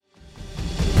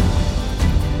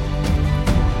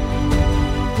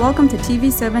Welcome to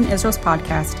TV7 Israel's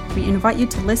podcast. We invite you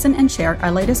to listen and share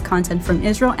our latest content from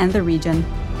Israel and the region.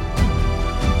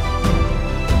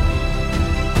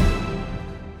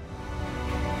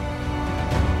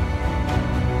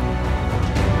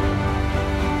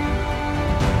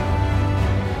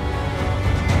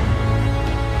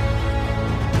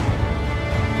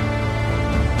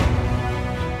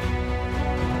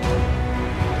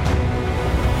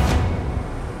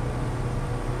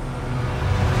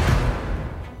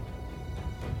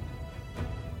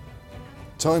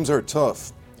 Times are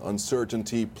tough.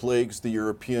 Uncertainty plagues the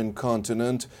European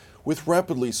continent with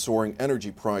rapidly soaring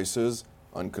energy prices,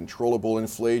 uncontrollable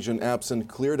inflation absent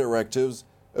clear directives,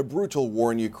 a brutal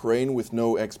war in Ukraine with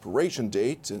no expiration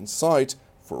date in sight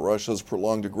for Russia's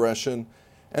prolonged aggression,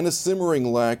 and a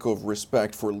simmering lack of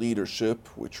respect for leadership,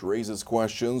 which raises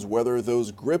questions whether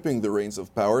those gripping the reins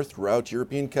of power throughout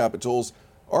European capitals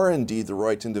are indeed the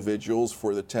right individuals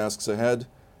for the tasks ahead.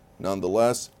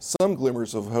 Nonetheless, some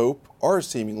glimmers of hope are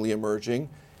seemingly emerging,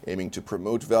 aiming to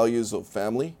promote values of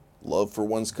family, love for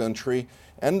one's country,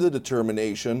 and the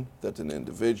determination that an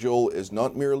individual is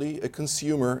not merely a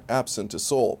consumer absent a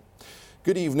soul.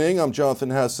 Good evening, I'm Jonathan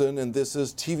Hassan, and this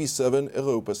is TV7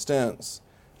 Europa Stands.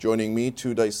 Joining me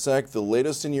to dissect the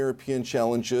latest in European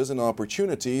challenges and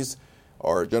opportunities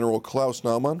are General Klaus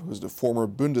Naumann, who is the former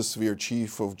Bundeswehr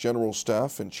Chief of General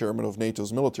Staff and Chairman of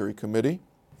NATO's Military Committee.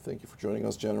 Thank you for joining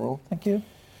us, General. Thank you.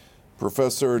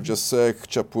 Professor Jacek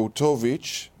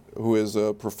Czaputowicz, who is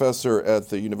a professor at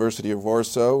the University of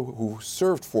Warsaw, who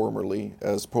served formerly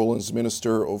as Poland's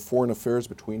Minister of Foreign Affairs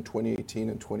between 2018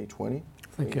 and 2020.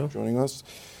 Thank you for joining us.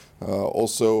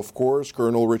 Also, of course,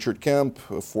 Colonel Richard Kemp,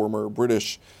 a former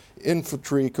British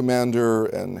infantry commander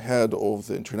and head of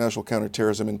the International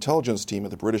Counterterrorism Intelligence Team at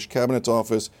the British Cabinet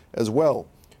Office, as well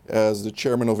as the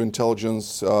Chairman of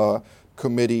Intelligence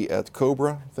Committee at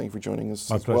Cobra. Thank you for joining us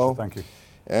as well. Thank you.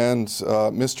 And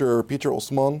Mr. Peter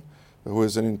Osman, who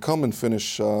is an incumbent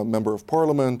Finnish member of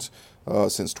parliament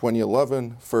since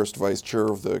 2011, first vice chair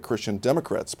of the Christian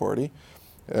Democrats Party,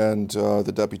 and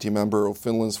the deputy member of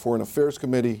Finland's Foreign Affairs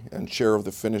Committee and chair of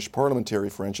the Finnish parliamentary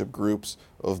friendship groups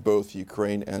of both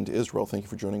Ukraine and Israel. Thank you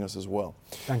for joining us as well.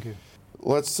 Thank you.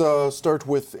 Let's start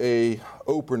with a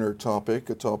opener topic,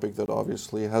 a topic that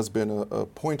obviously has been a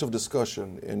point of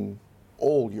discussion in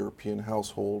all European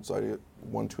households, I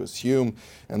want to assume,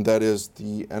 and that is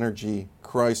the energy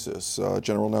crisis.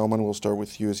 General Naumann, we'll start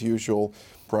with you as usual.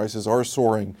 Prices are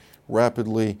soaring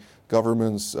rapidly.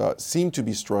 Governments seem to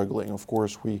be struggling. Of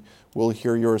course, we will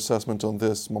hear your assessment on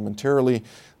this momentarily,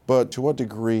 but to what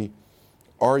degree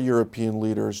are European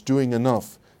leaders doing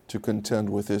enough to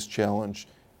contend with this challenge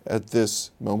at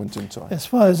this moment in time? As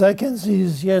far as I can see,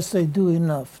 yes, they do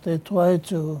enough. They try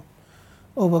to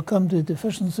overcome the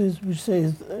deficiencies which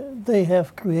they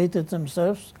have created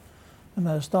themselves. And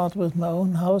I start with my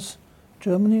own house,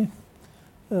 Germany.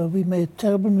 We made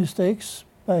terrible mistakes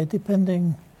by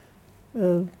depending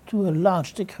to a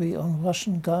large degree on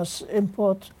Russian gas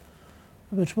import,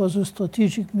 which was a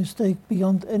strategic mistake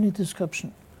beyond any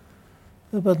description.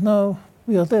 But now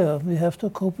we are there. We have to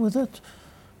cope with it.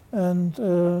 And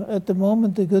at the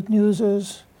moment, the good news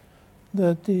is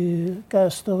that the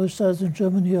gas storage sites in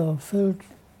Germany are filled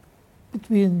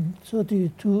between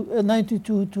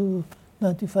 92 to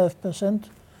 95%,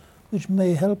 which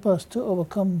may help us to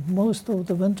overcome most of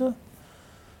the winter.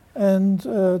 And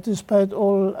despite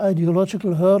all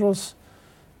ideological hurdles,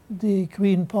 the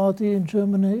Green Party in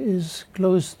Germany is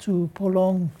close to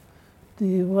prolong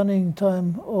the running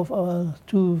time of our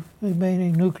two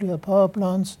remaining nuclear power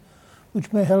plants,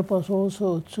 which may help us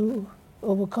also to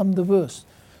overcome the worst.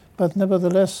 But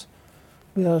nevertheless,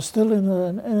 we are still in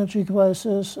an energy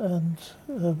crisis, and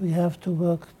we have to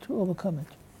work to overcome it.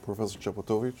 Professor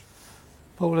Czaputowicz?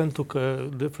 Poland took a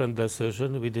different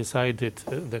decision. We decided,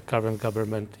 the current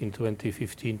government in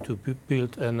 2015, to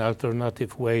build an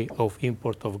alternative way of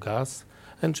import of gas.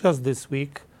 And just this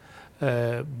week,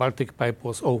 Baltic Pipe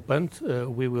was opened.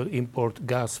 We will import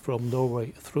gas from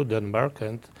Norway through Denmark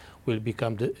and will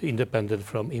become independent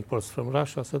from imports from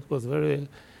Russia. So it was a very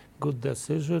good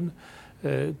decision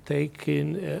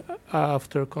taken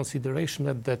after consideration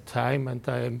at that time, and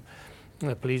I am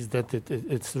pleased that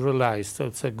it's realized. So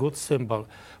it's a good symbol.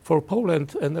 For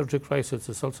Poland, energy crisis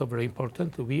is also very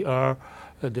important. We are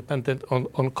dependent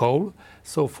on coal.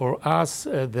 So for us,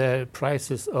 the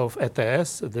prices of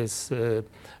ETS, this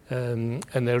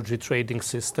energy trading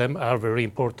system, are very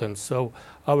important. So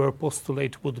our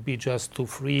postulate would be just to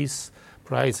freeze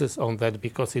prices on that,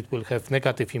 because it will have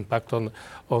negative impact on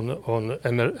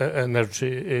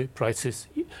energy prices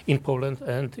in Poland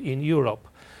and in Europe.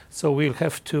 So we'll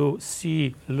have to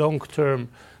see long-term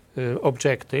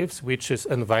objectives, which is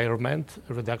environment,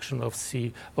 reduction of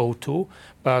CO2,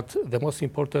 but the most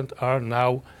important are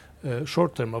now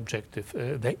short-term objective,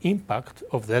 the impact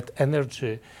of that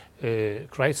energy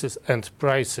crisis and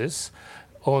prices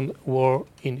on war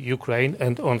in Ukraine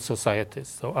and on societies.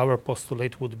 So our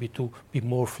postulate would be to be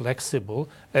more flexible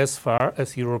as far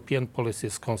as European policy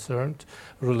is concerned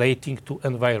relating to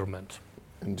environment.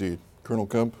 Indeed. Colonel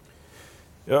Kemp?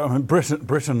 Yeah, I mean,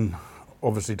 Britain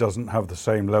obviously doesn't have the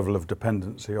same level of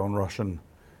dependency on Russian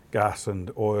gas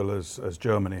and oil as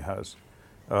Germany has.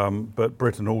 But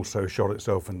Britain also shot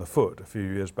itself in the foot a few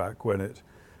years back when it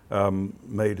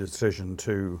made a decision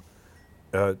to,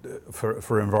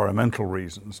 for environmental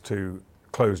reasons, to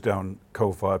close down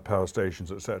coal-fired power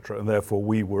stations, etc. And therefore,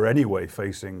 we were anyway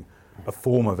facing a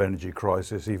form of energy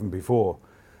crisis even before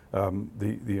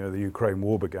the Ukraine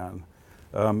war began.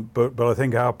 But I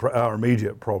think our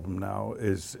immediate problem now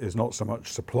is not so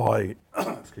much supply,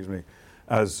 excuse me,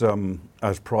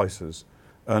 as prices.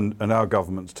 And our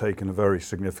government's taken a very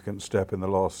significant step in the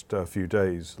last few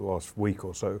days, the last week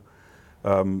or so,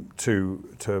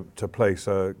 to place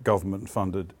a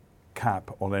government-funded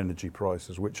cap on energy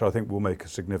prices, which I think will make a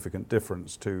significant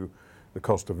difference to the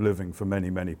cost of living for many,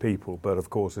 many people. But of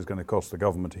course, is going to cost the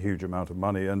government a huge amount of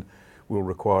money and will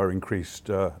require increased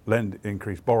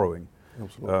borrowing,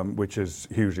 which is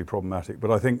hugely problematic.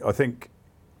 But I think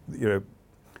you know,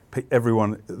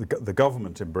 everyone, the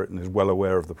government in Britain is well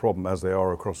aware of the problem, as they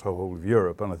are across the whole of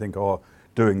Europe, and I think are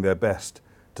doing their best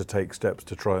to take steps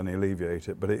to try and alleviate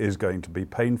it. But it is going to be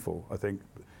painful, I think,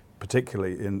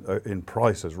 particularly in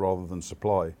prices rather than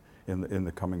supply in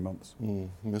the coming months.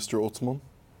 Mr. Oldsman?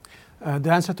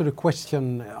 The answer to the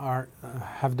question are,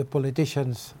 have the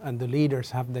politicians and the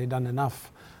leaders, have they done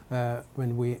enough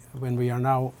when we are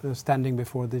now standing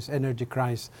before this energy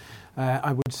crisis?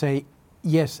 I would say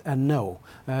yes and no.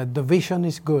 The vision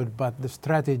is good, but the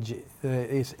strategy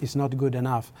is not good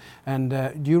enough.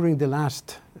 And during the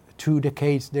last 2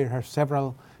 decades, there have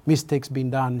several mistakes been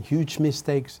done, huge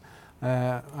mistakes.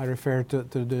 I refer to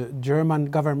the German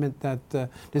government that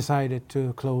decided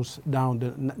to close down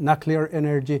the nuclear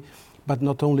energy. But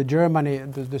not only Germany,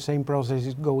 the same process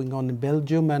is going on in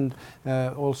Belgium, and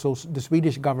also the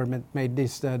Swedish government made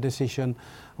this decision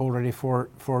already for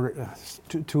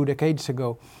 2 decades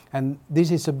ago. And this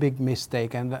is a big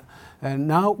mistake. And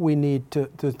now we need to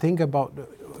think about,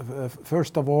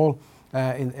 first of all,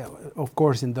 of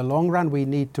course, in the long run, we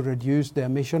need to reduce the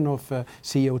emission of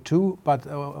CO2, but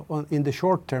in the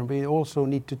short term, we also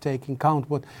need to take in account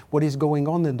what is going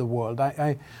on in the world.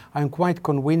 I'm quite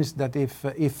convinced that if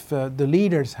the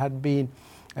leaders had been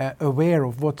aware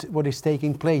of what is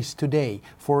taking place today,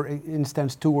 for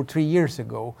instance, 2 or 3 years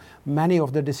ago, many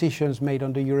of the decisions made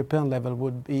on the European level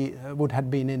would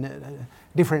have been in a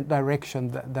different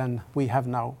direction than we have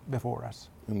now before us.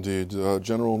 Indeed.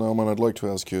 General Naumann, I'd like to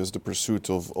ask you, is the pursuit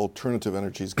of alternative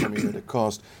energies coming at a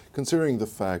cost, considering the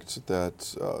fact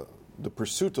that the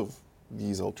pursuit of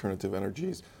these alternative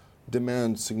energies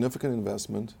demands significant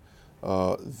investment,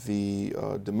 the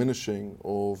diminishing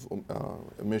of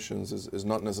emissions is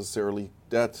not necessarily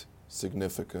that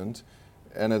significant,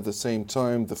 and at the same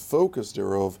time, the focus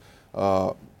thereof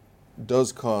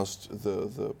does cost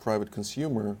the private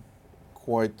consumer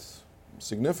quite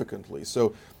significantly.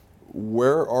 So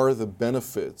where are the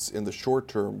benefits in the short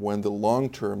term when the long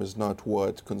term is not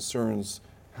what concerns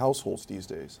households these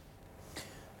days?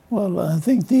 Well, I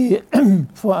think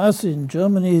for us in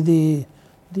Germany,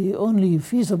 the only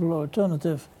feasible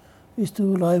alternative is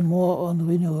to rely more on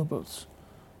renewables.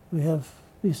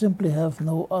 We simply have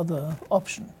no other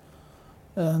option.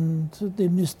 And the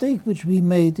mistake which we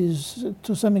made is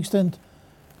to some extent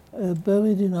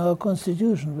buried in our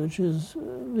constitution, which is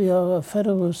we are a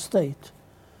federal state.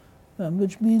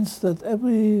 Which means that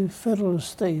every federal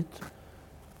state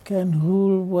can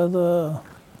rule whether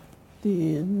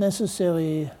the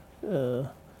necessary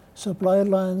supply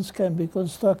lines can be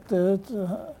constructed,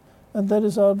 and that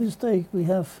is our mistake. We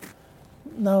have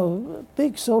now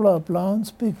big solar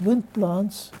plants, big wind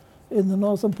plants in the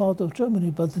northern part of Germany,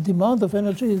 but the demand of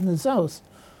energy is in the south,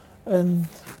 and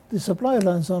the supply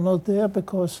lines are not there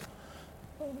because,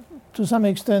 to some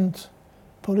extent,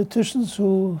 politicians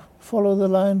who follow the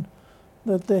line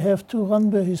that they have to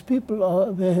run where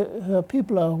her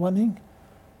people are running,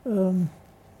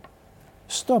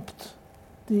 stopped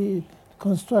the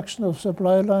construction of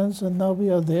supply lines, and now we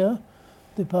are there.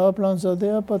 The power plants are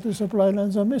there, but the supply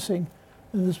lines are missing,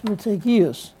 and this will take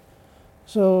years.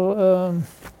 So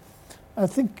I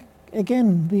think,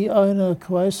 again, we are in a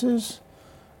crisis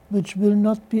which will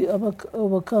not be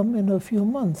overcome in a few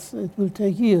months. It will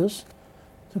take years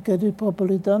to get it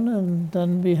properly done, and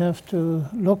then we have to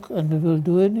look, and we will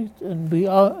do it, and we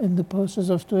are in the process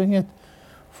of doing it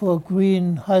for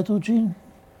green hydrogen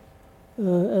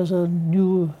as a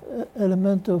new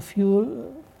element of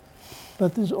fuel.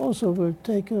 But this also will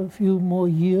take a few more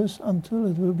years until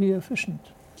it will be efficient.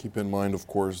 Keep in mind, of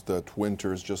course, that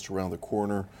winter is just around the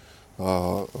corner.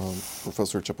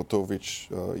 Professor Czaputowicz,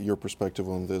 your perspective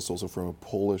on this, also from a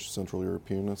Polish Central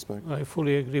European aspect? I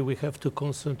fully agree. We have to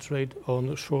concentrate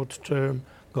on short-term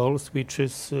goals, which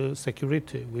is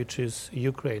security, which is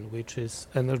Ukraine, which is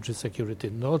energy security,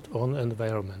 not on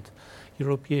environment.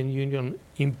 European Union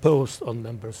imposed on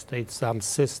member states some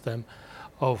system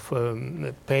of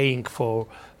paying for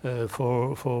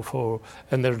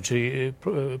energy,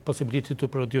 possibility to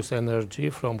produce energy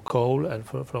from coal and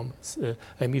from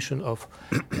emission of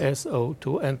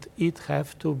SO2, and it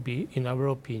have to be, in our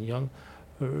opinion,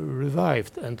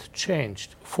 revived and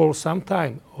changed for some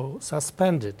time or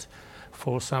suspended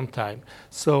for some time.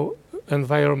 So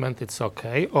environment, it's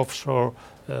okay. Offshore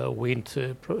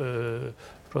wind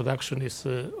production is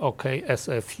okay as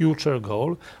a future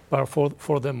goal, but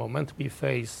for the moment we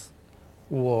face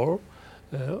war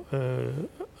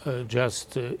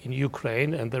just in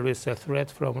Ukraine, and there is a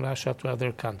threat from Russia to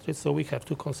other countries, so we have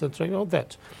to concentrate on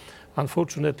that.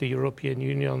 Unfortunately, European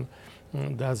Union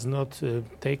does not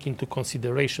take into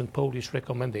consideration Polish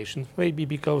recommendations, maybe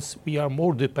because we are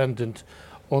more dependent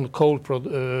on coal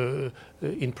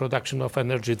in production of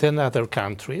energy than other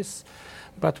countries.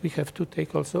 But we have to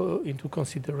take also into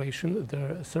consideration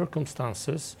the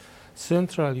circumstances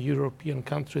Central European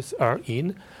countries are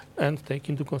in, and take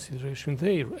into consideration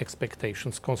their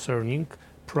expectations concerning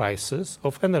prices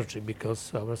of energy,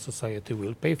 because our society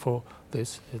will pay for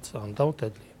this, it's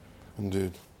undoubtedly.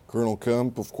 Indeed. Colonel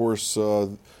Kemp, of course,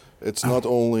 it's not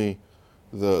only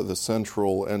the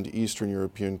Central and Eastern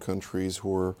European countries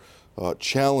who are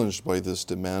challenged by this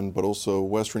demand, but also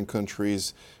Western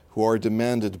countries who are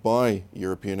demanded by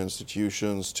European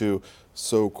institutions to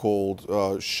so-called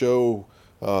show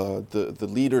the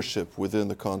leadership within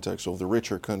the context of the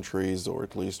richer countries, or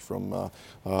at least from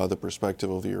the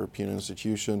perspective of the European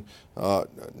institution.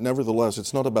 Nevertheless,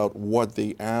 it's not about what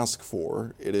they ask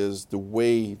for, it is the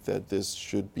way that this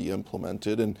should be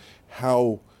implemented, and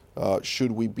how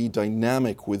should we be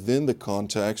dynamic within the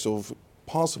context of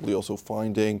possibly also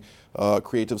finding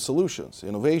creative solutions,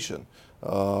 innovation.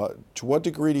 To what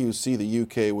degree do you see the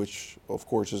UK, which of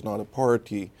course is not a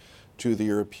party to the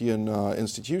European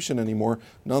institution anymore,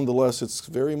 nonetheless it's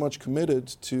very much committed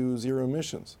to zero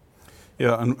emissions?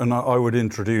 Yeah, and I would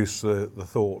introduce the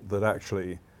thought that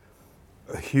actually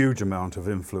a huge amount of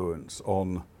influence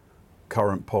on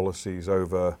current policies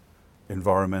over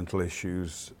environmental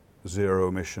issues, zero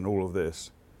emission, all of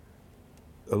this,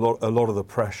 a lot of the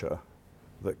pressure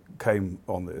that came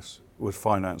on this was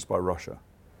financed by Russia.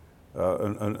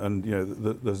 And you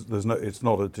know, it's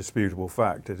not a disputable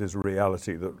fact. It is a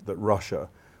reality that Russia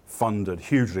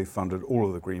hugely funded all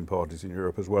of the green parties in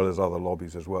Europe, as well as other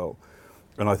lobbies as well.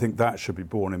 And I think that should be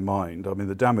borne in mind. I mean,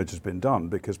 the damage has been done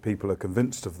because people are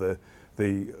convinced of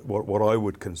what I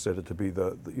would consider to be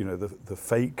the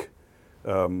fake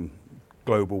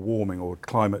global warming or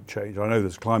climate change. I know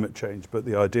there's climate change, but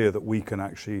the idea that we can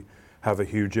actually have a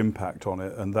huge impact on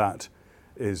it, and that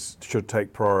should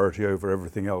take priority over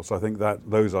everything else. I think that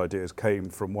those ideas came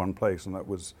from one place, and that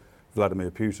was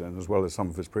Vladimir Putin, as well as some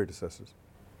of his predecessors.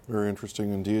 Very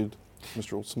interesting indeed.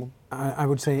 Mr. Olsman? I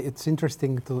would say it's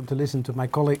interesting to listen to my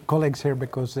colleagues here,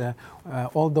 because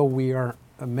although we are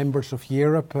members of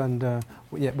Europe and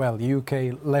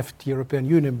UK left European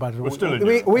Union, but we're still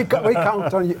in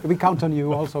we count on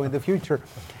you also in the future.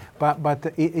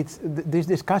 But it's this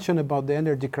discussion about the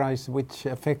energy crisis, which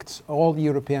affects all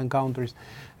European countries.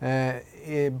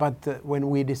 But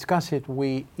when we discuss it,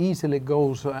 we easily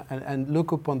go and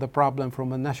look upon the problem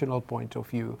from a national point of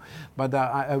view. But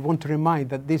I want to remind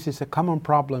that this is a common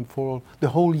problem for the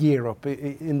whole Europe,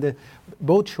 in the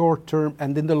both short term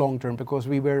and in the long term, because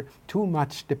we were too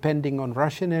much depending on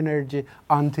Russian energy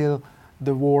until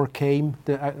the war came,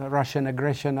 the Russian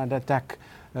aggression and attack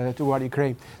toward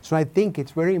Ukraine. So I think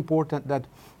it's very important that,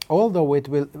 although it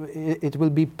will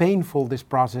be painful, this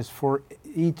process for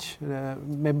each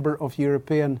member of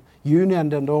European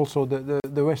Union and also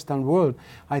the Western world,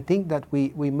 I think that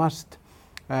we must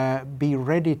be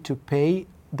ready to pay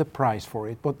the price for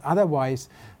it. But otherwise,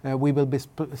 we will be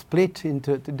split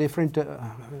into different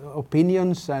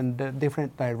opinions and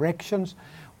different directions,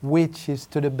 which is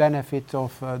to the benefit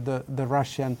of the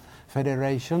Russian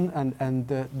Federation and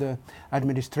the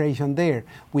administration there.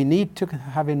 We need to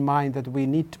have in mind that we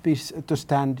need to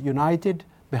stand united,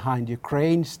 behind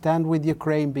Ukraine, stand with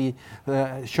Ukraine,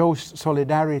 show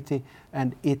solidarity,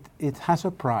 and it has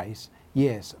a price,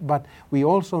 yes. But we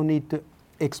also need to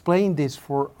explain this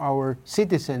for our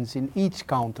citizens in each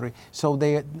country, so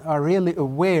they are really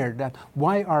aware that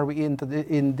why are we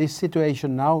in this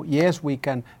situation now. Yes, we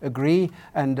can agree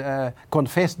and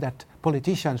confess that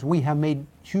politicians, we have made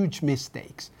huge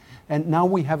mistakes, and now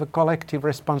we have a collective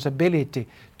responsibility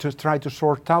to try to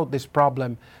sort out this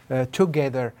problem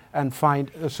together and find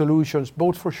solutions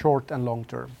both for short and long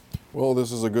term. Well,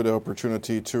 this is a good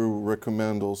opportunity to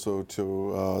recommend also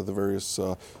to the various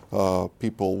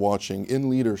people watching in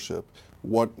leadership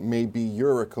what may be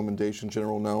your recommendation,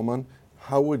 General Naumann.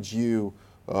 How would you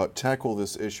tackle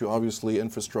this issue? Obviously,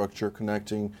 infrastructure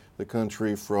connecting the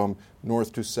country from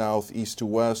north to south, east to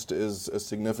west is a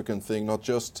significant thing, not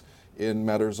just in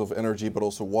matters of energy, but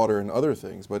also water and other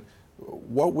things. But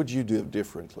what would you do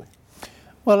differently?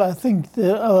 Well, I think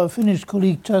our Finnish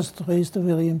colleague just raised a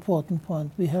very important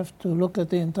point. We have to look at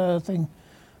the entire thing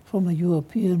from a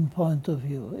European point of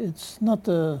view. It's not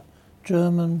a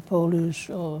German, Polish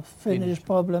or Finnish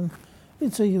problem.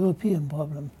 It's a European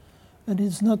problem. And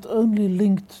it's not only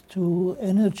linked to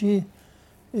energy,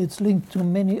 it's linked to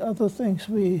many other things.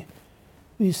 We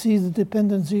see the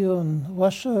dependency on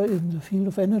Russia in the field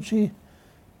of energy,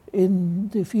 in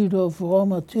the field of raw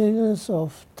materials,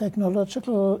 of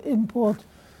technological import.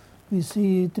 We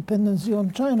see dependency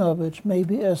on China, which may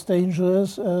be as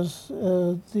dangerous as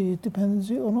the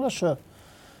dependency on Russia.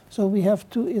 So we have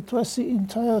to address the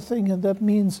entire thing, and that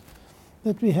means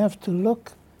that we have to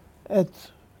look at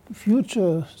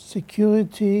future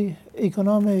security,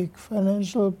 economic,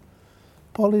 financial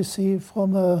policy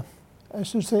from a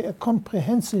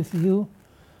comprehensive view,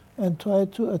 and try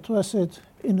to address it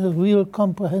in a real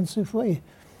comprehensive way.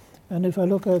 And if I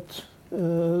look at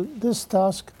this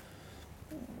task,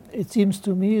 it seems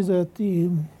to me that the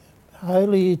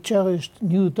highly cherished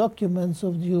new documents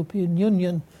of the European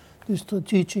Union, the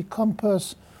strategic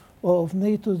compass, or of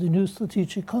NATO, the new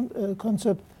strategic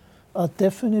concept, are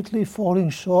definitely falling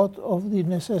short of the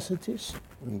necessities.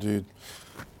 Indeed.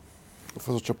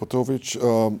 Professor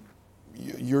Czaputowicz,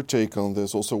 your take on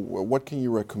this also, what can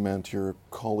you recommend to your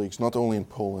colleagues, not only in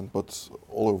Poland, but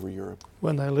all over Europe?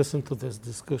 When I listen to this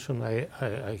discussion,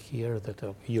 I hear that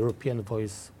a European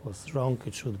voice was wrong,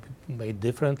 it should be made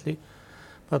differently.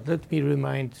 But let me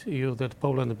remind you that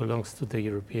Poland belongs to the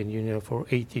European Union for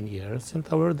 18 years, and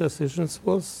our decisions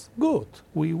was good.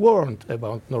 We warned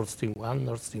about Nord Stream 1,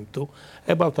 Nord Stream 2,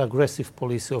 about aggressive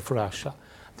policy of Russia.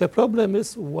 The problem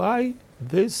is why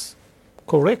this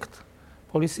correct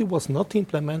policy was not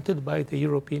implemented by the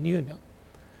European Union.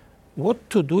 What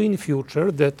to do in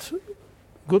future that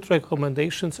good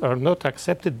recommendations are not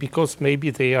accepted because maybe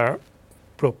they are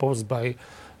proposed by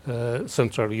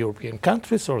Central European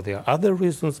countries, or there are other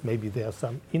reasons, maybe there are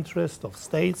some interest of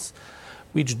states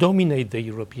which dominate the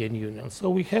European Union. So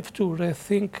we have to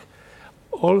rethink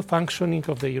all functioning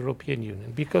of the European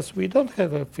Union, because we don't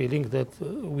have a feeling that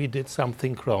we did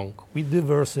something wrong. We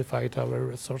diversified our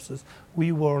resources,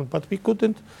 we warned, but we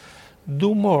couldn't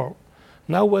do more.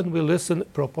 Now when we listen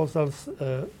proposals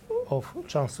of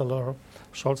Chancellor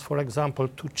Scholz, for example,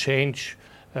 to change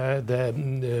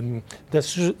the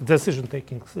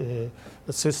decision-taking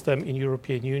system in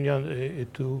European Union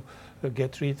to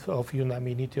get rid of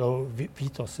unanimity or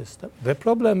veto system. The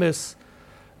problem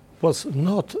was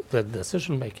not the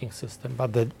decision-making system,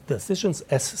 but the decisions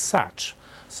as such.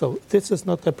 So this is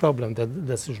not a problem, the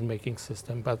decision-making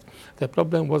system, but the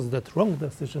problem was that wrong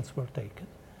decisions were taken.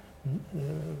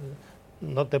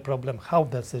 Not the problem how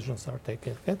decisions are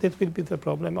taken. And it will be the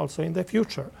problem also in the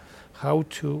future, how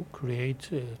to create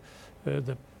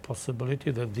the possibility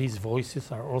that these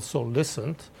voices are also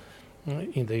listened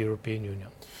in the European Union.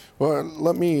 Well,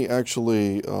 let me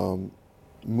actually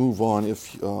move on,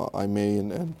 if I may,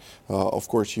 and of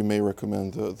course you may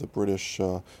recommend the British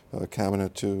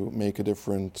cabinet to make a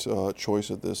different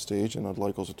choice at this stage, and I'd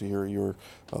like also to hear your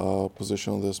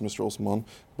position on this, Mr. Osman.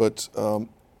 But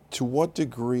to what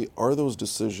degree are those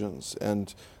decisions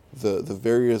and the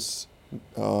various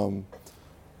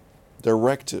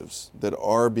directives that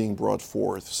are being brought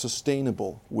forth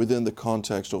sustainable within the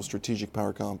context of strategic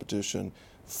power competition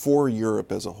for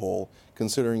Europe as a whole,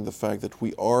 considering the fact that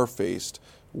we are faced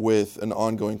with an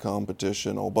ongoing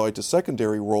competition, albeit a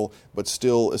secondary role, but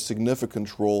still a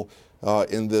significant role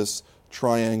in this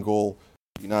triangle,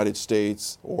 United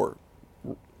States, or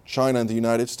China and the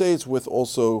United States, with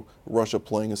also Russia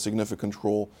playing a significant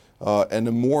role and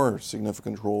a more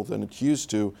significant role than it used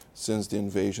to since the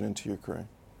invasion into Ukraine?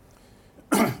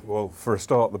 Well, for a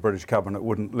start, the British cabinet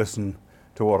wouldn't listen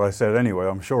to what I said anyway,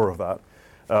 I'm sure of that.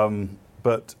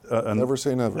 But and Never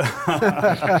say never.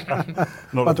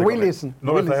 But we listen.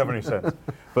 Not if they have any sense.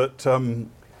 But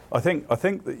I think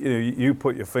that you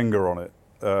put your finger on it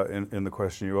in the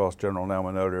question you asked General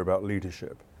Naumann earlier about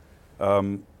leadership.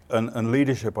 And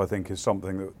leadership, I think, is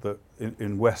something that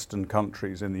in Western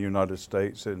countries, in the United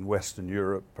States, in Western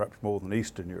Europe, perhaps more than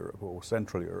Eastern Europe or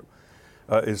Central Europe,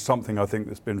 is something I think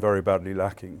that's been very badly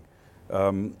lacking.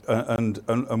 And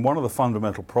one of the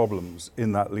fundamental problems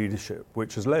in that leadership,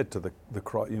 which has led to the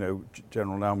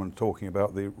General Naumann talking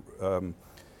about the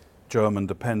German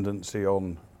dependency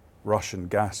on Russian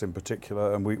gas in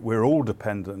particular, and we're all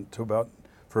dependent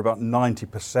for about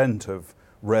 90% of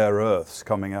rare earths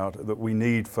coming out that we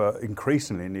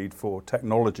increasingly need for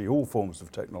technology, all forms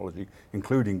of technology,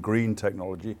 including green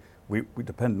technology. We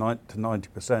depend to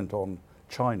 90% on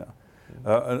China.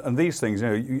 And these things,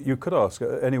 you could ask,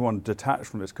 anyone detached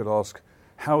from this could ask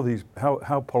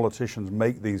how politicians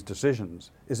make these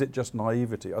decisions. Is it just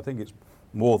naivety? I think it's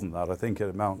more than that. I think it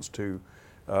amounts to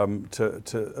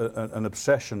an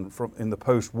obsession in the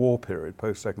post-war period,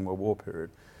 post-Second World War period,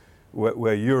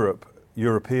 where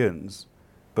Europeans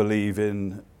believe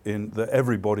in that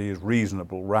everybody is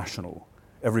reasonable, rational.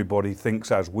 Everybody thinks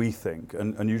as we think,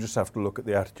 and you just have to look at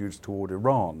the attitudes toward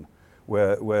Iran,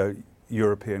 where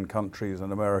European countries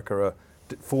and America are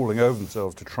falling over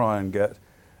themselves to try and get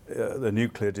the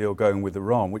nuclear deal going with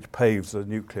Iran, which paves the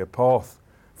nuclear path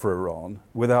for Iran,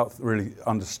 without really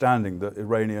understanding that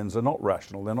Iranians are not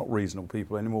rational, they're not reasonable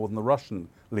people any more than the Russian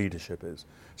leadership is.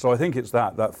 So I think it's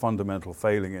that fundamental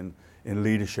failing in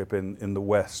leadership in the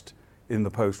West in the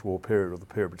post-war period, or the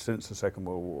period since the Second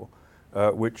World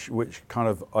War, which kind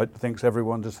of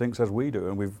everyone just thinks as we do,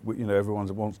 and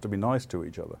everyone wants to be nice to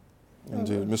each other.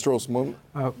 Indeed. Mr. Osman?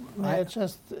 May I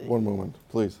just... One moment,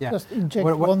 please. Yeah. Just inject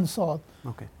one thought.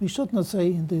 Okay. We should not say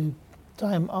in the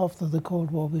time after the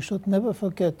Cold War, we should never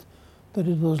forget that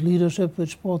it was leadership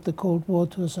which brought the Cold War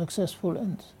to a successful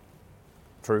end.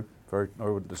 True. I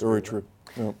would disagree. Very true.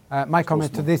 Yeah. My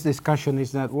comment to this discussion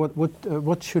is that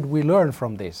what should we learn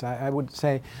from this? I would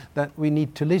say that we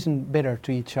need to listen better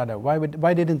to each other.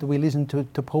 Why didn't we listen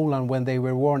to Poland when they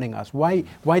were warning us? Why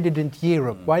didn't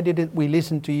Europe? Why didn't we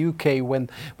listen to UK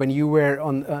when you were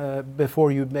on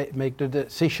before you make the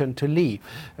decision to leave?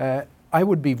 I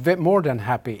would be more than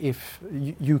happy if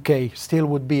UK still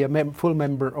would be a full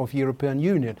member of European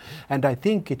Union. And I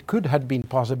think it could have been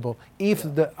possible if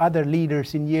the other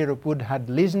leaders in Europe would have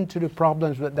listened to the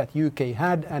problems that UK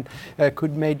had and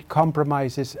could make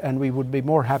compromises, and we would be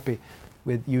more happy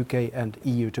with UK and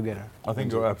EU together. I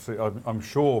think you're absolutely... I'm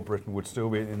sure Britain would still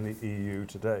be in the EU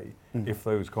today if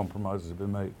those compromises had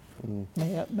been made.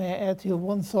 May I add here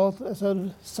one thought as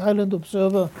a silent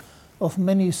observer of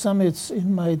many summits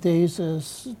in my days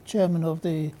as chairman of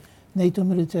the NATO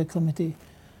Military Committee.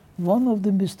 One of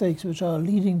the mistakes which our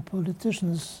leading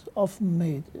politicians often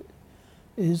made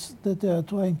is that they are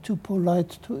trying too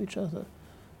polite to each other.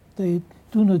 They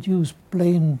do not use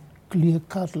plain,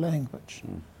 clear-cut language.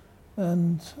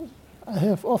 And I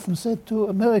have often said to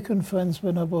American friends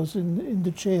when I was in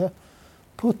the chair,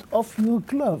 put off your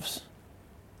gloves,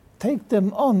 take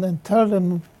them on and tell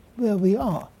them where we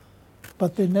are.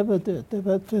 But they never did.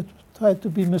 They tried to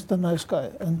be Mr. Nice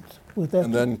Guy, and with that.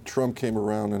 And then Trump came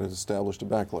around and established a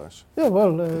backlash. Yeah,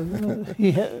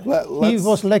 well, he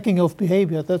was lacking of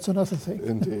behavior. That's another thing.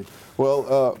 Indeed.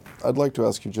 Well, I'd like to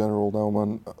ask you, General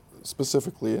Naumann,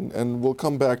 specifically, and we'll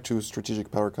come back to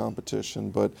strategic power competition,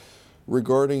 but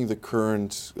regarding the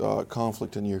current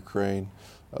conflict in Ukraine,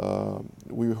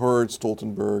 we heard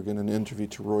Stoltenberg in an interview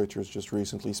to Reuters just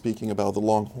recently speaking about the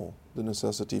long haul, the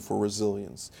necessity for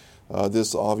resilience.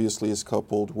 This obviously is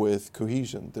coupled with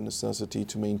cohesion, the necessity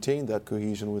to maintain that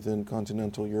cohesion within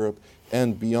continental Europe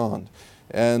and beyond.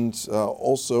 And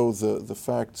also the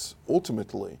fact,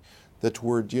 ultimately, that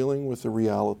we're dealing with a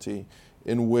reality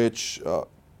in which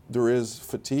there is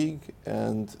fatigue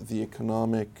and the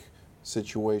economic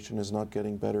situation is not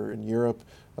getting better in Europe,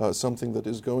 something that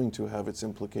is going to have its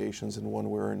implications in one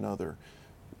way or another.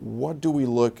 What do we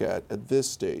look at this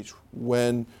stage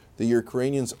when the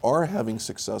Ukrainians are having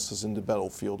successes in the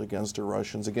battlefield against the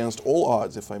Russians, against all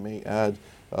odds, if I may add,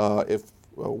 if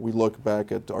we look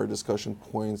back at our discussion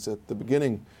points at the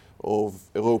beginning of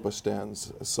Europa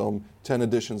Stands some 10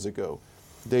 editions ago.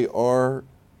 They are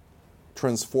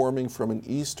transforming from an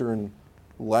Eastern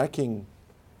lacking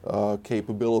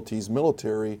capabilities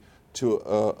military to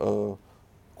a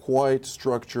quite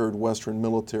structured Western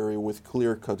military with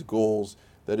clear-cut goals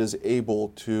that is able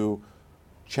to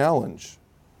challenge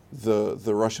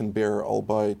the Russian bear,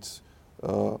 albeit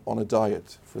on a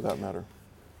diet, for that matter.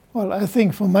 Well, I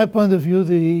think from my point of view,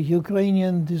 the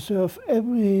Ukrainians deserve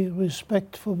every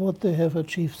respect for what they have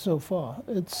achieved so far.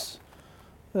 It's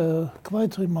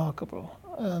quite remarkable.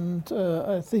 And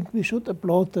I think we should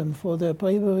applaud them for their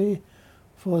bravery,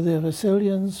 for their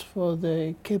resilience, for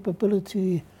their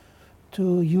capability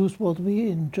to use what we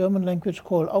in German language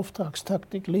call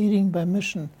Auftragstaktik, leading by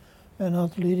mission and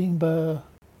not leading by a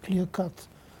clear-cut,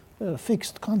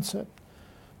 fixed concept.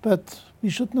 But we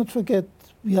should not forget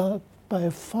we are by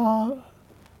far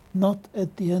not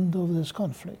at the end of this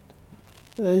conflict.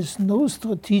 There is no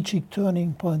strategic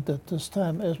turning point at this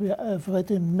time, as we have read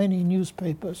in many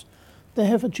newspapers. They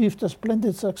have achieved a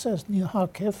splendid success near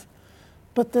Kharkiv,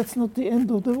 but that's not the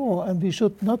end of the war, and we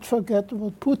should not forget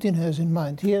what Putin has in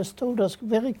mind. He has told us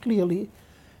very clearly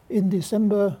in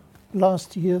December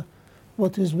last year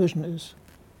what his vision is.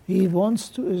 He wants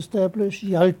to establish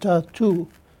Yalta II.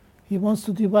 He wants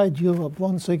to divide Europe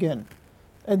once again.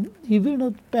 And he will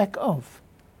not back off,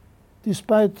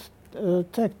 despite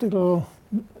tactical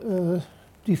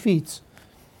defeats.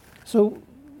 So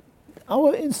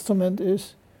our instrument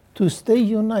is to stay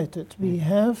united. We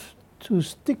have to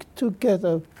stick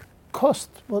together, cost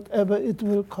whatever it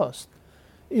will cost.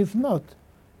 If not,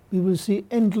 we will see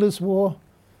endless war,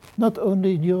 not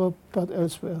only in Europe, but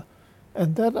elsewhere.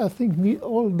 And that, I think,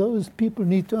 all those people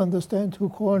need to understand who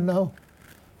call now,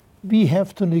 we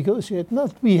have to negotiate.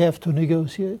 Not we have to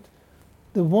negotiate.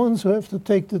 The ones who have to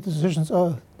take the decisions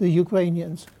are the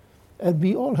Ukrainians. And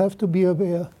we all have to be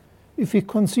aware, if we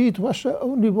concede Russia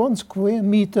only 1 square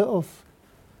meter of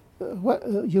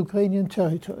Ukrainian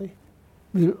territory,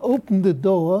 we'll open the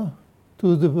door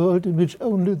to the world in which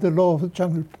only the law of the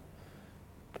jungle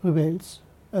prevails.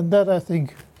 And that, I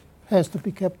think, has to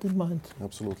be kept in mind.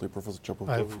 Absolutely, Professor Chapov.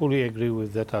 I fully agree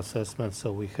with that assessment.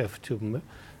 So we have to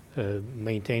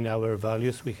maintain our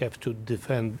values. We have to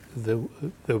defend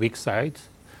the weak side.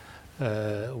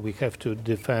 We have to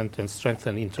defend and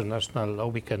strengthen international law.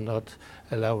 We cannot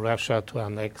allow Russia to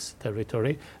annex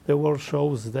territory. The war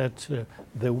shows that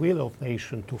the will of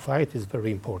nation to fight is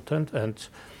very important, and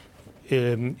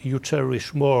you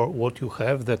cherish more what you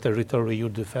have, the territory you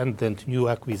defend, than new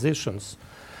acquisitions.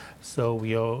 So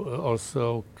we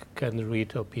also can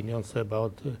read opinions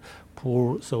about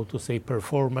poor, so to say,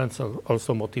 performance, or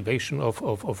also motivation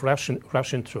of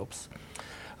Russian troops.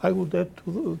 I would add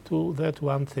to that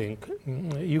one thing.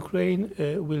 Ukraine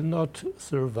will not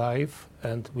survive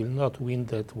and will not win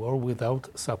that war without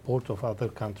support of other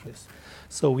countries.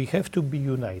 So we have to be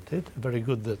united. Very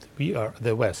good that we are,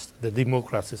 the West, the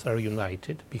democracies are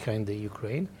united behind the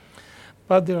Ukraine.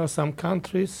 But there are some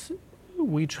countries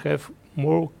which have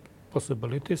more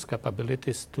possibilities,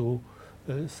 capabilities to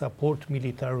support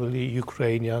militarily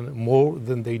Ukrainian more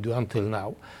than they do until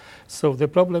now. So the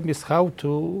problem is how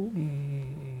to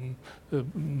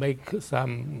make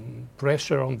some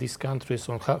pressure on these countries,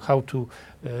 on how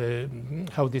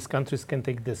these countries can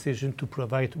take decision to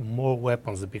provide more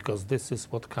weapons, because this is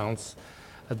what counts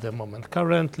at the moment.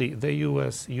 Currently, the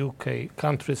US, UK,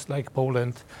 countries like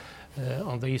Poland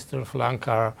on the eastern flank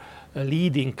are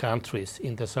leading countries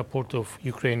in the support of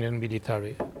Ukrainian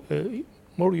military.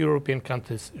 More European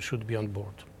countries should be on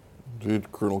board. Indeed,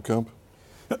 Colonel Kemp.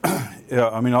 Yeah,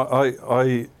 I mean,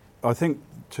 I think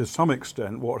to some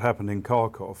extent what happened in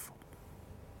Kharkov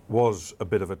was a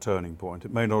bit of a turning point.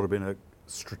 It may not have been a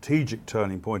strategic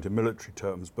turning point in military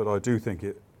terms, but I do think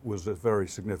it was a very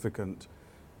significant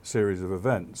series of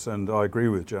events. And I agree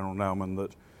with General Naumann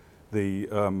that the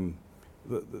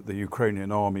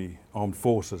Ukrainian armed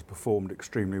forces performed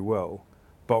extremely well,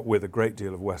 but with a great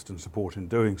deal of Western support in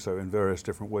doing so in various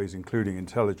different ways, including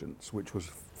intelligence, which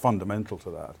was fundamental to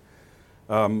that.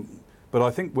 But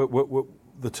I think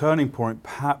the turning point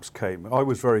perhaps came. I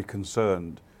was very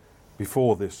concerned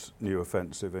before this new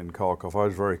offensive in Kharkov. I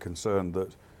was very concerned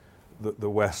that the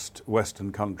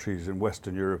Western countries in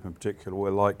Western Europe in particular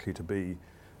were likely to be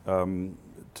to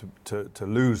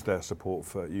lose their support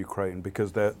for Ukraine,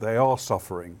 because they are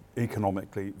suffering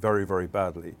economically very, very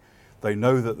badly. They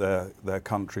know that their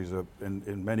countries are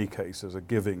in many cases are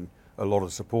giving a lot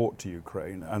of support to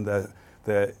Ukraine, and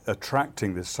they're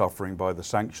attracting this suffering by the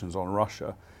sanctions on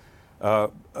Russia,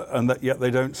 and yet they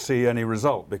don't see any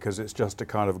result, because it's just a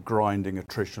kind of grinding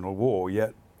attritional war.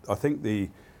 Yet I think the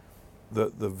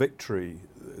victory,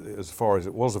 as far as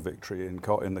it was a victory in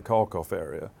the Kharkov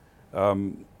area,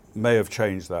 may have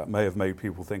changed that, may have made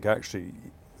people think actually,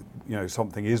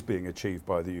 something is being achieved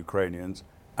by the Ukrainians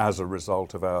as a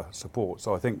result of our support.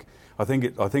 So I think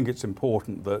it's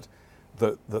important that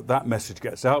message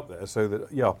gets out there, so that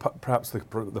perhaps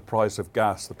the price of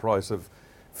gas, the price of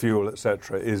fuel,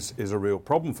 etc., is a real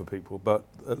problem for people, but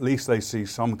at least they see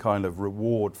some kind of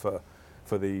reward for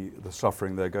for the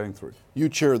suffering they're going through. You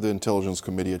chair the Intelligence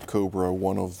Committee at Cobra,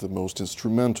 one of the most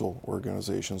instrumental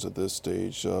organizations at this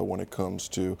stage when it comes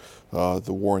to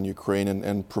the war in Ukraine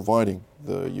and providing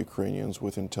the Ukrainians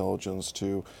with intelligence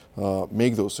to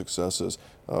make those successes.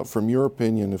 From your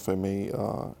opinion, if I may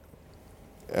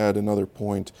add another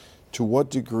point, to what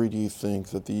degree do you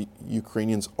think that the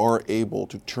Ukrainians are able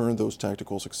to turn those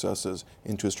tactical successes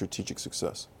into a strategic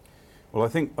success? Well,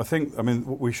 I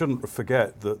mean, we shouldn't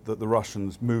forget that the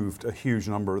Russians moved a huge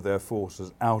number of their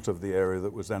forces out of the area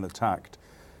that was then attacked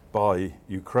by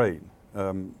Ukraine,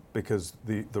 because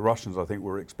the Russians, I think,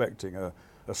 were expecting a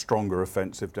stronger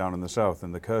offensive down in the south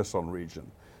in the Kherson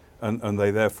region, and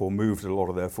they therefore moved a lot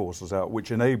of their forces out,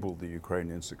 which enabled the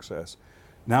Ukrainian success.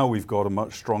 Now we've got a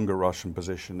much stronger Russian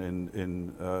position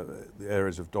in the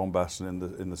areas of Donbass and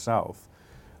in the south,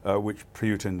 which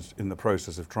Putin's in the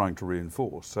process of trying to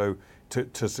reinforce. So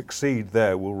to succeed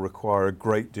there will require a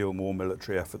great deal more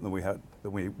military effort than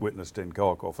we witnessed in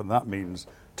Kharkov, and that means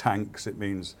tanks. It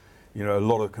means a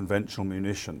lot of conventional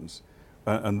munitions,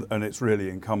 and it's really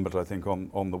incumbent, I think,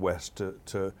 on the West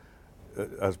to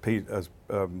Jacek.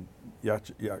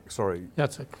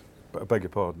 I beg your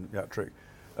pardon, Jacek.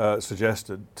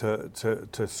 Suggested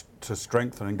to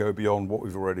strengthen and go beyond what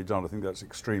we've already done. I think that's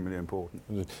extremely important.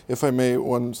 If I may,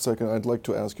 1 second, I'd like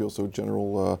to ask you also,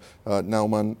 General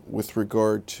Naumann, with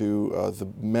regard to the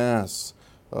mass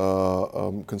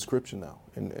conscription now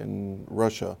in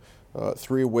Russia.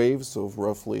 3 waves of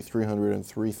roughly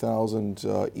 303,000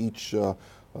 each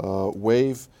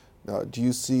wave. Do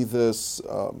you see this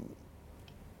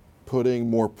putting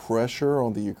more pressure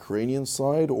on the Ukrainian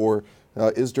side, or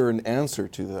is there an answer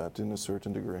to that in a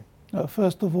certain degree?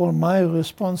 First of all, my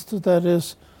response to that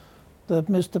is that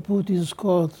Mr. Putin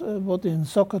scored what in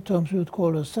soccer terms we would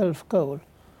call a self-goal,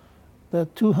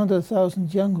 that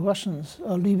 200,000 young Russians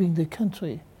are leaving the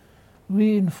country,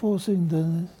 reinforcing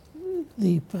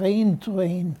the brain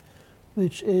drain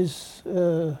which is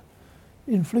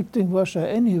inflicting Russia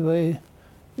anyway,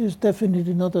 is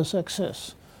definitely not a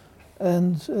success.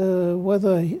 And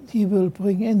whether he will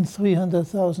bring in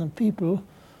 300,000 people,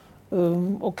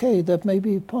 okay, that may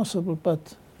be possible,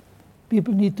 but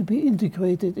people need to be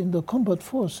integrated in the combat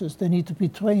forces. They need to be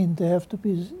trained. They have to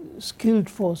be skilled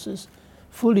forces,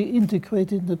 fully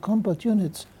integrated in the combat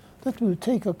units. That will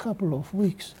take a couple of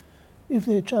weeks. If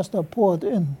they just are poured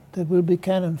in, there will be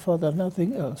cannon fodder,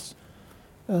 nothing else.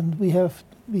 And we have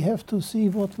to see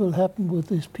what will happen with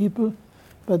these people.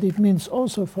 But it means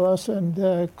also for us, and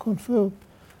I confirm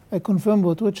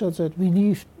what Richard said,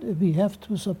 we have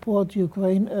to support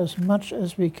Ukraine as much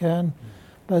as we can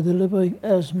by delivering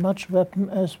as much weapon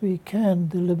as we can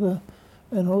deliver,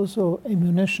 and also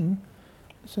ammunition,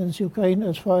 since Ukraine,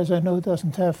 as far as I know,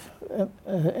 doesn't have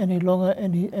any longer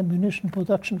any ammunition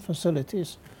production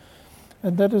facilities.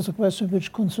 And that is a question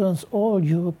which concerns all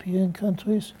European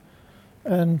countries,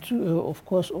 and of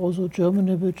course also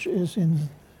Germany, which is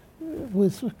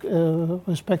with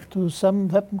respect to some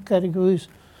weapon categories,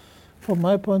 from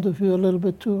my point of view, a little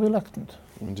bit too reluctant.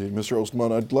 Indeed. Mr.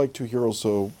 Ostman, I'd like to hear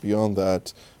also beyond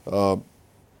that,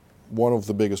 one of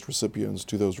the biggest recipients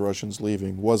to those Russians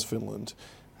leaving was Finland.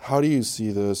 How do you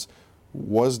see this?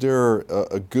 Was there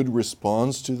a good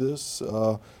response to this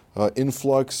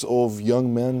influx of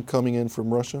young men coming in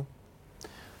from Russia?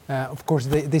 Of course,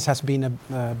 this has been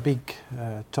a big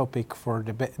topic for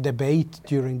debate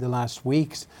during the last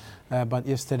weeks. But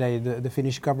yesterday, the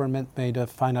Finnish government made a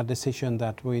final decision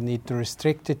that we need to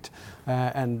restrict it,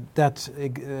 and that,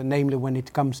 namely, when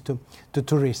it comes to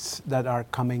tourists that are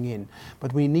coming in.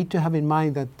 But we need to have in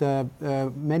mind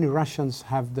that many Russians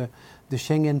have the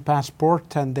Schengen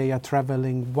passport, and they are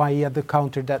traveling via the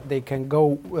counter that they can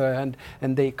go,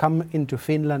 and they come into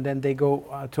Finland and they go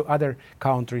to other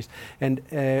countries. And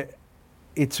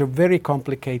it's a very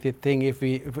complicated thing if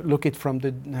we look at it from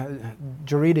the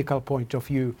juridical point of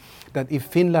view, that if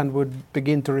Finland would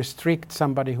begin to restrict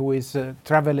somebody who is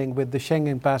traveling with the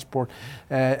Schengen passport,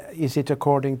 is it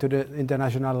according to the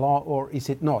international law or is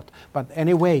it not? But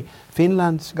anyway,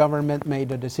 Finland's government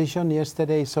made a decision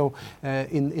yesterday, so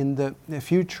in the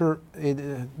future,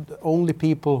 only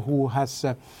people who has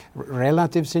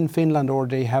relatives in Finland, or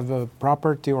they have a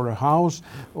property or a house,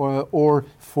 or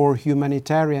for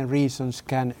humanitarian reasons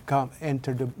can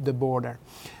enter the border.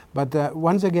 But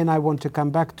once again, I want to come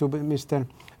back to Mr.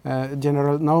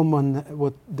 General Naumann,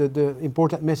 what the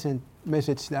important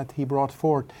message that he brought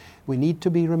forth. We need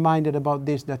to be reminded about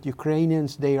this, that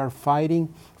Ukrainians, they are fighting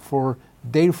for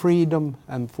their freedom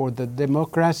and for the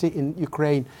democracy in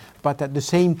Ukraine, but at the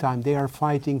same time they are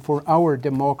fighting for our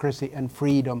democracy and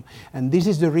freedom. And this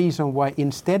is the reason why,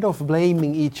 instead of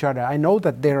blaming each other, I know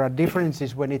that there are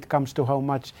differences when it comes to how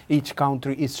much each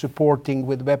country is supporting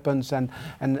with weapons and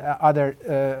other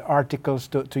articles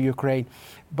to Ukraine,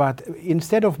 but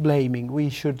instead of blaming, we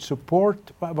should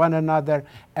support one another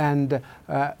and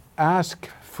ask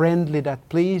friendly that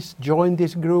please join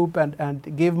this group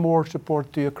and give more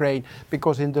support to Ukraine,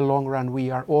 because in the long run we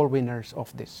are all winners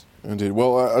of this. Indeed.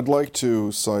 Well, I'd like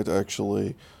to cite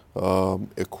actually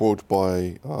a quote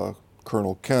by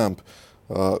Colonel Camp,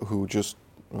 who just,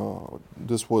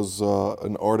 this was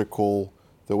an article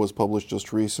that was published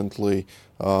just recently,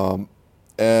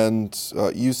 and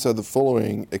you said the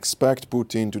following: expect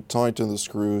Putin to tighten the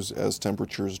screws as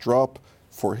temperatures drop.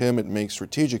 For him, it makes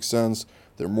strategic sense.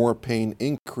 The more pain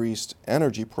increased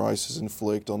energy prices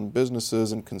inflict on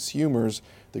businesses and consumers,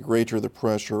 the greater the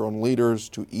pressure on leaders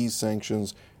to ease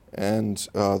sanctions and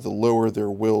the lower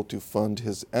their will to fund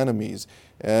his enemies.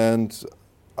 And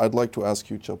I'd like to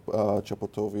ask you,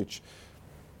 Chepotovich,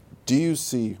 do you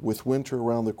see, with winter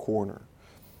around the corner,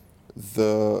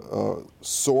 the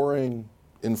soaring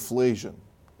inflation,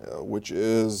 which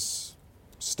is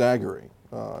staggering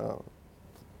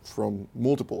from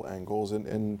multiple angles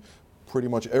and pretty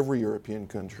much every European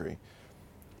country,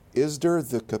 is there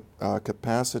the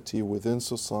capacity within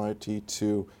society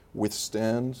to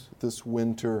withstand this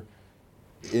winter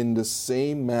in the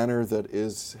same manner that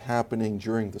is happening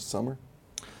during the summer?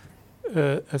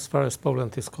 As far as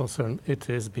Poland is concerned, it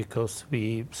is, because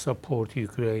we support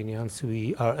Ukrainians.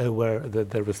 We are aware that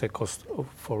there is a cost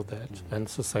for that, and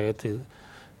society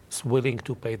is willing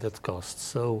to pay that cost.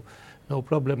 So no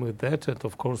problem with that. And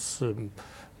of course,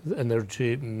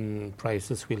 energy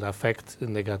prices will affect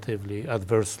negatively,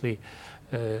 adversely,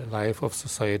 life of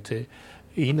society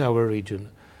in our region.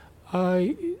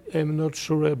 I am not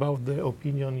sure about the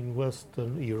opinion in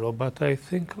Western Europe, but I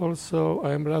think also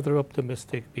I am rather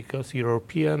optimistic, because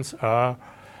Europeans are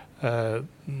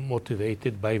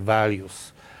motivated by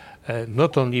values,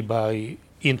 not only by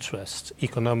interest,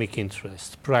 economic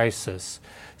interest, prices.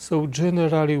 So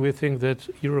generally we think that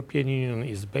European Union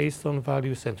is based on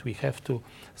values, and we have to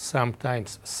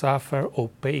sometimes suffer or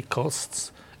pay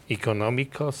costs,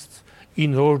 economic costs,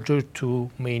 in order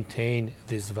to maintain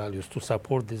these values, to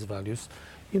support these values,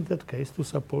 in that case to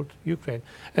support Ukraine.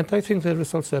 And I think there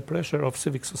is also a pressure of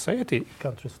civic society in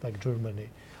countries like Germany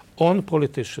on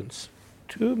politicians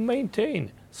to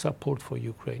maintain support for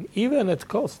Ukraine, even at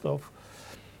cost of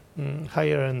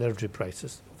higher energy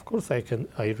prices. Of course,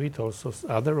 I read also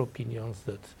other opinions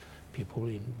that people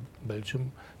in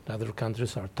Belgium and other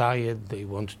countries are tired. They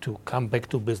want to come back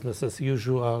to business as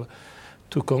usual,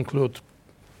 to conclude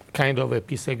kind of a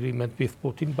peace agreement with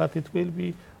Putin, but it will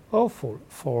be awful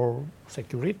for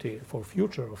security, for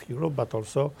future of Europe, but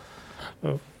also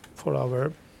for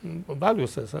our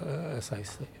values, as I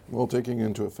say. Well, taking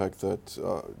into effect that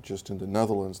just in the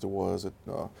Netherlands there was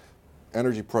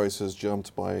energy prices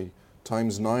jumped by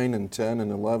times 9 and 10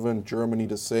 and 11, Germany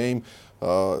the same.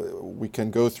 We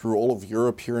can go through all of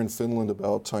Europe, here in Finland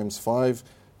about times 5.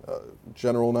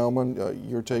 General Naumann,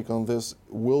 your take on this: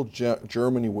 will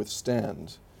Germany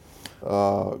withstand,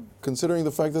 considering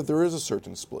the fact that there is a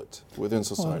certain split within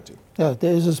society? Well, yeah,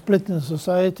 there is a split in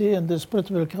society, and the split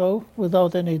will grow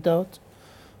without any doubt.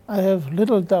 I have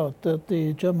little doubt that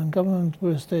the German government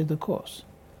will stay the course.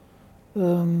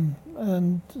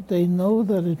 And they know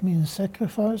that it means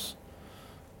sacrifice.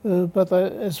 But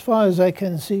as far as I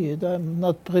can see it, I'm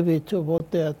not privy to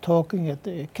what they are talking at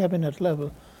the cabinet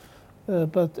level.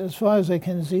 But as far as I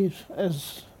can see it,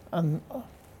 as an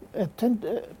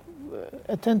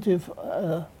attentive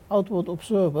outward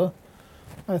observer,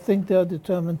 I think they are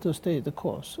determined to stay the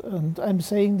course. And I'm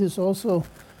saying this also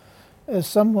as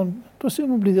someone,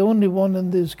 presumably the only one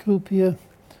in this group here,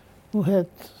 who had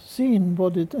seen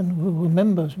what it, and who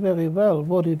remembers very well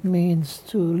what it means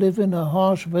to live in a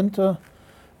harsh winter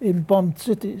in bombed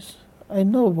cities. I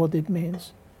know what it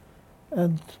means.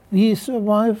 And we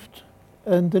survived,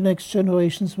 and the next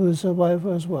generations will survive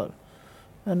as well.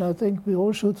 And I think we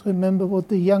all should remember what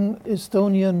the young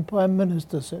Estonian Prime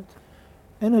Minister said.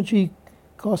 Energy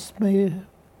costs may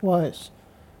rise,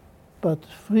 but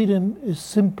freedom is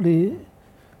simply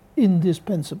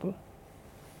indispensable.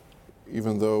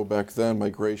 Even though back then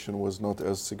migration was not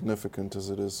as significant as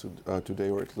it is today,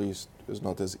 or at least is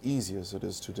not as easy as it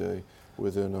is today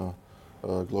within a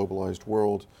globalized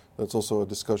world. That's also a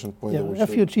discussion point. Yeah, that we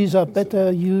refugees are better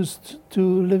used to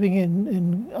living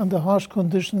in under harsh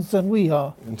conditions than we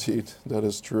are. Indeed, that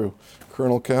is true.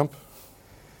 Colonel Camp?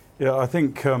 Yeah, I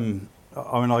think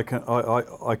I mean,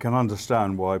 I can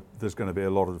understand why there's going to be a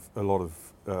lot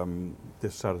of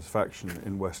dissatisfaction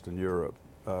in Western Europe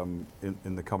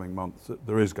in the coming months.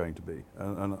 There is going to be,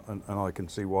 and I can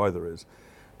see why there is,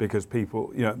 because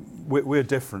people, you know, we're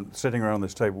different. Sitting around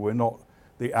this table, we're not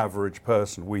the average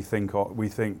person. We think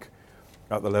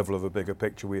at the level of a bigger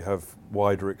picture. We have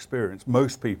wider experience.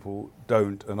 Most people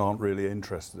don't and aren't really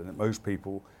interested in it. Most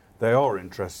people, they are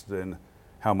interested in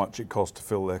how much it costs to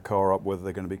fill their car up, whether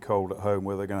they're going to be cold at home,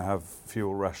 whether they're going to have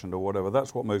fuel rationed or whatever.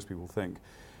 That's what most people think.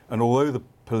 And although the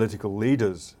political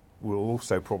leaders will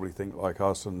also probably think like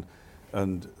us and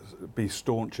be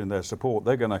staunch in their support,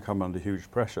 they're going to come under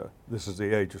huge pressure. This is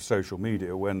the age of social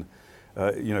media when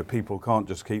you know, people can't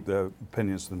just keep their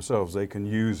opinions to themselves. They can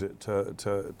use it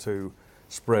to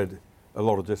spread a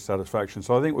lot of dissatisfaction.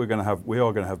 So I think we are going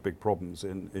to have big problems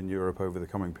in Europe over the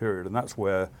coming period, and that's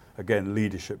where again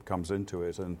leadership comes into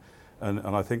it. And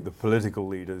I think the political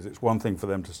leaders, it's one thing for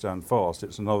them to stand fast,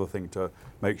 it's another thing to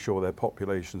make sure their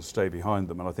populations stay behind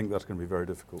them, and I think that's going to be very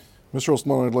difficult. Mr.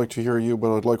 Osman, I'd like to hear you,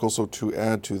 but I'd like also to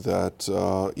add to that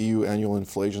EU annual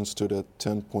inflation stood at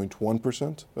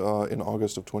 10.1% in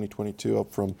August of 2022, up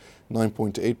from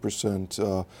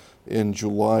 9.8% in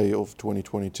July of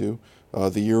 2022.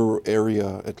 The euro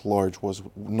area at large was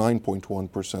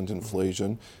 9.1%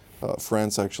 inflation.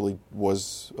 France actually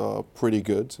was pretty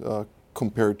good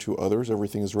compared to others.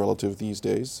 Everything is relative these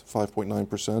days,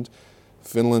 5.9%.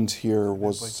 Finland here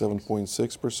was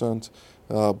 7.6%,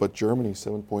 but Germany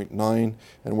 7.9%,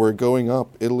 and we're going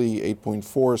up. Italy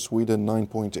 8.4%, Sweden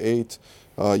 9.8%,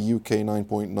 UK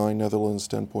 9.9%, Netherlands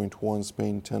 10.1%,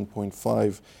 Spain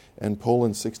 10.5%, and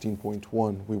Poland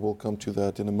 16.1%. We will come to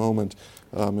that in a moment.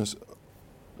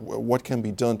 What can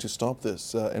be done to stop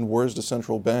this? And where's the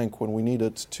central bank when we need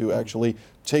it to actually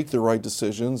take the right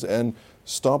decisions and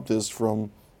stop this from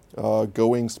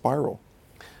going spiral?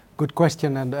 Good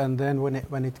question. And then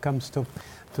when it comes to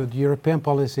the European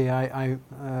policy, I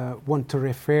want to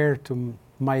refer to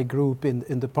my group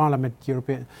in the Parliament,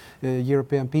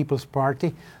 European People's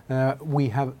Party. We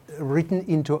have written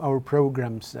into our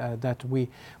programs that we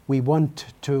want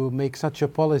to make such a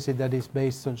policy that is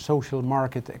based on social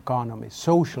market economy.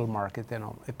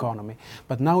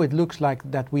 But now it looks like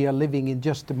that we are living in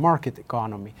just the market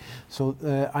economy. So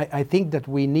I think that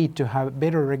we need to have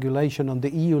better regulation on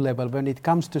the EU level when it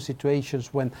comes to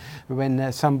situations when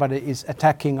somebody is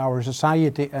attacking our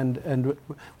society, and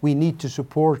we need to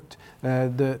support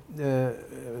the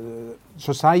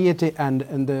society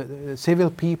and the civil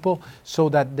people so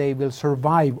that they will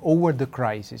survive over the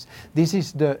crisis. This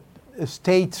is the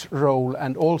state's role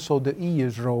and also the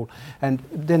EU's role. And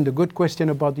then the good question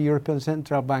about the European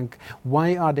Central Bank,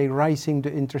 why are they raising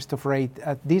the interest of rate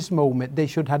at this moment? They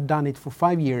should have done it for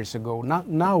 5 years ago.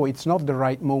 Now it's not the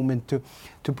right moment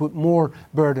to put more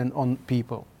burden on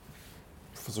people.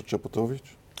 Professor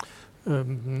Czaputowicz?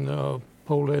 No.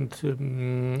 Poland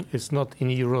is not in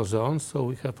Eurozone, so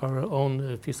we have our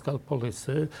own fiscal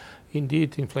policy.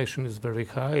 Indeed, inflation is very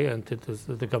high, and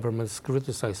the government is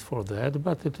criticized for that,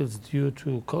 but it is due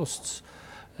to costs.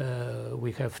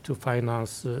 We have to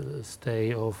finance the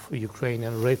stay of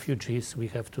Ukrainian refugees. We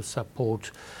have to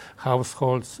support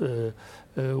households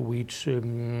which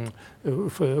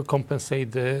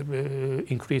compensate the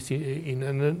increase in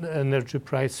energy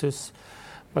prices.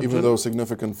 But even though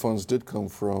significant funds did come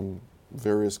from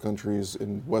various countries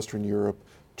in Western Europe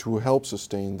to help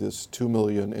sustain this 2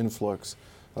 million influx,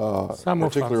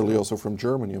 particularly also from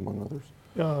Germany, among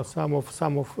others. Some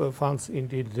of funds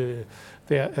indeed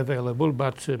they are available,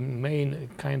 but main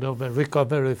kind of a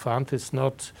recovery fund is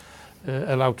not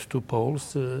allowed to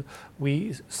Poles.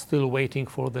 We still waiting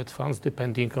for that funds,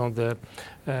 depending on the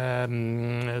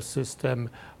system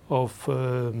of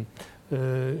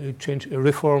change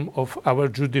reform of our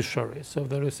judiciary. So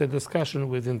there is a discussion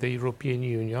within the European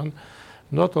Union.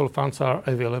 Not all funds are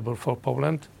available for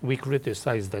Poland. We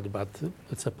criticize that, but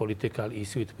it's a political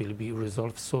issue. It will be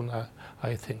resolved soon,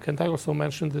 I think. And I also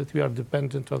mentioned that we are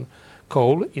dependent on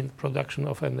coal in production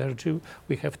of energy.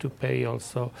 We have to pay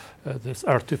also this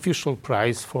artificial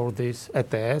price for this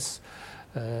ETS,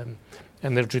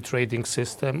 energy trading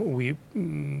system. We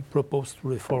propose to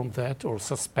reform that or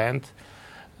suspend.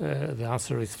 The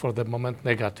answer is for the moment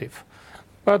negative.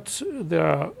 But there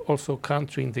are also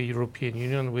countries in the European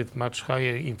Union with much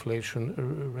higher inflation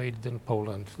rate than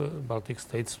Poland, Baltic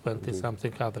states,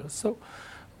 20-something others. So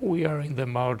we are in the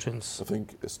margins. I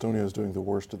think Estonia is doing the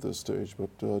worst at this stage.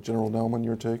 But General Naumann,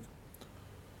 your take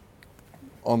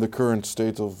on the current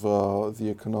state of the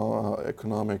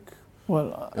economic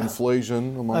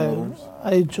inflation, among others?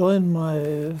 I join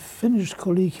my Finnish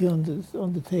colleague here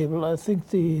on the table. I think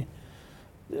the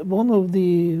one of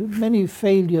the many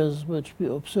failures which we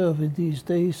observe in these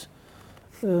days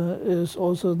is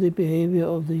also the behavior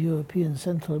of the European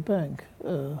Central Bank.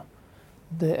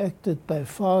 They acted by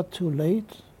far too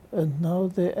late, and now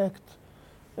they act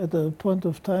at a point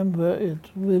of time where it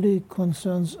really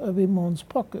concerns everyone's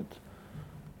pocket.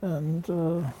 And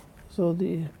so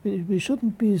we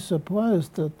shouldn't be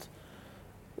surprised that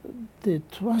the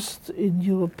trust in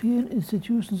European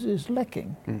institutions is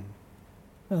lacking.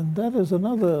 And that is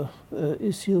another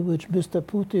issue which Mr.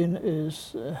 Putin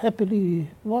is happily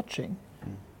watching.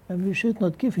 And we should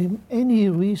not give him any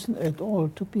reason at all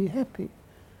to be happy.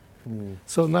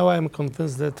 So now I'm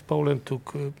convinced that Poland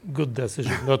took a good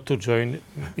decision not to join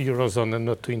Eurozone and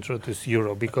not to introduce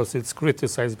Euro, because it's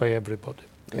criticized by everybody.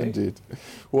 Okay? Indeed.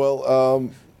 Well,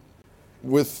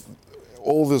 with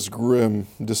all this grim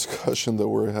discussion that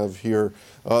we have here,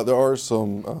 there are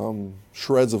some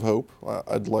shreds of hope.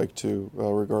 I'd like to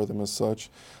regard them as such.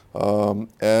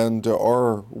 And there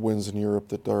are wins in Europe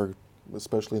that are,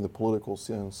 especially in the political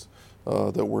sense,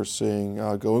 that we're seeing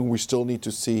going. We still need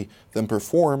to see them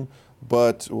perform,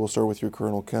 but we'll start with you,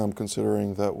 Colonel Kemp,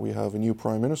 considering that we have a new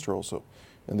Prime Minister also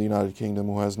in the United Kingdom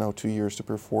who has now 2 years to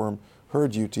perform her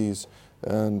duties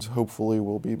and hopefully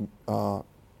will be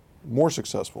more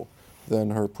successful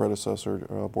than her predecessor,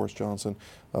 Boris Johnson.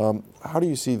 How do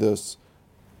you see this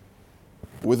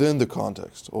within the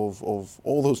context of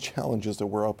all those challenges that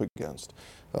we're up against,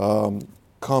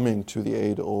 coming to the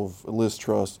aid of Liz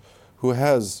Truss, who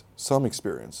has some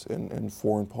experience in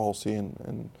foreign policy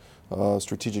and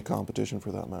strategic competition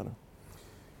for that matter?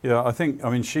 Yeah, I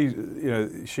mean,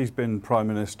 she's been Prime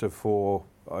Minister for,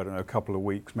 I don't know, a couple of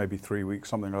weeks, maybe 3 weeks,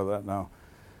 something like that now.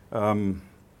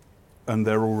 And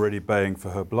they're already baying for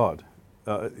her blood.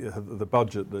 The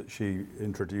budget that she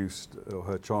introduced, or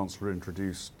her Chancellor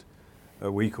introduced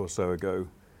a week or so ago,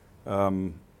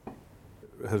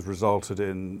 has resulted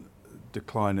in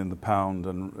decline in the pound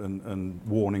and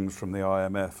warnings from the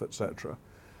IMF, etc.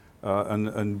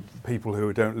 And people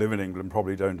who don't live in England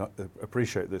probably don't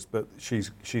appreciate this, but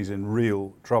she's in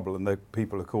real trouble, and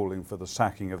people are calling for the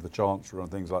sacking of the Chancellor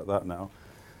and things like that now.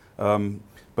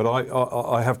 But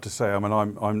I have to say, I mean,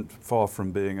 I'm far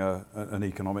from being an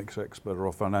economics expert or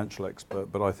a financial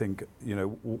expert, but I think,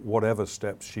 whatever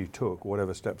steps she took,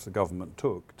 whatever steps the government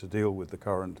took to deal with the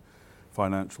current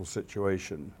financial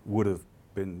situation would have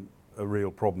been a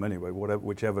real problem anyway,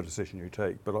 whichever decision you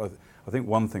take. But I think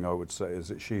one thing I would say is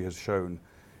that she has shown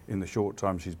in the short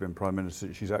time she's been Prime Minister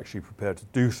that she's actually prepared to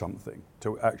do something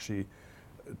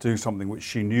which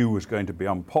she knew was going to be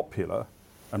unpopular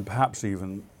and perhaps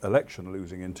even election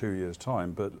losing in 2 years'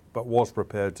 time, but was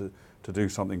prepared to do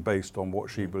something based on what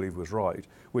she believed was right,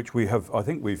 which I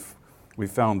think we've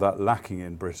found that lacking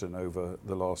in Britain over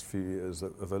the last few years,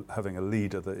 of having a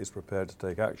leader that is prepared to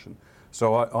take action.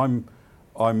 So I'm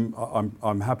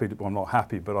happy. I'm not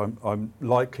happy, but I'm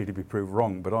likely to be proved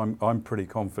wrong. But I'm pretty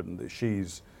confident that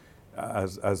she's,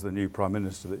 as the new Prime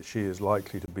Minister, that she is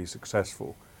likely to be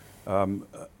successful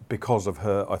because of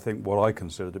her, I think, what I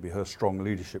consider to be her strong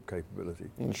leadership capability.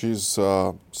 And she's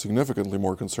significantly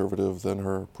more conservative than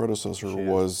her predecessor, who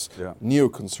was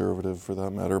neoconservative for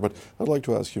that matter. But I'd like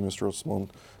to ask you, Mr. Osman,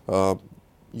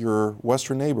 your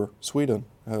Western neighbor, Sweden,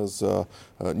 has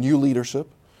new leadership.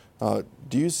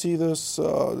 Do you see this?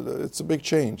 It's a big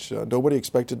change. Nobody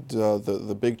expected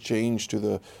the big change to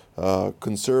the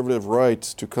conservative right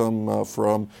to come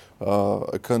from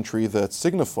a country that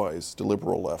signifies the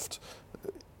liberal left.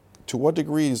 To what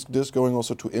degree is this going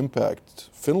also to impact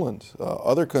Finland,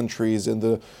 other countries in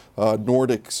the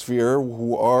Nordic sphere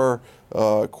who are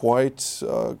quite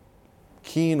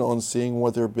keen on seeing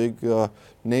what their big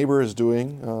neighbor is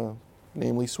doing,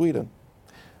 namely Sweden?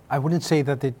 I wouldn't say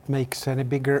that it makes any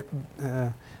bigger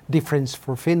difference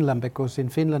for Finland, because in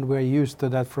Finland we're used to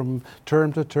that from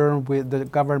term to term. With the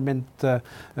government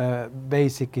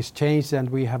basic is changed, and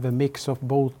we have a mix of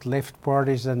both left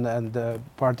parties and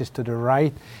parties to the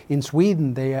right. In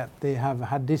Sweden, they have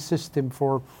had this system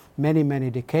for many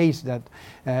decades, that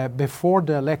before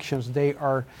the elections they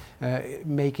are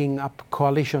making up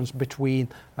coalitions between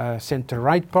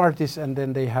center-right parties, and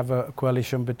then they have a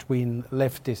coalition between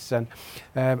leftists. And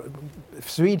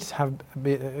Swedes have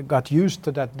got used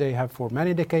to that. They have for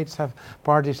many decades have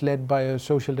parties led by a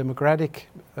social democratic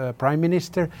prime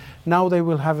minister. Now they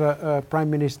will have a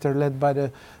prime minister led by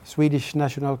the Swedish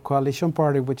National Coalition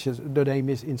Party, which is, the name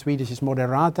is in Swedish is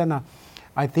Moderaterna.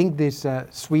 I think this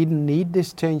Sweden need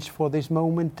this change for this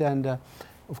moment, and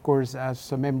of course,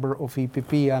 as a member of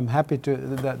EPP, I'm happy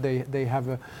that they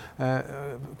have a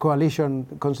coalition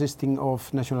consisting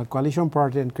of National Coalition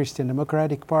Party and Christian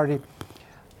Democratic Party.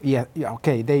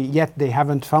 Okay, they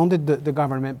haven't founded the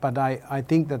government, but I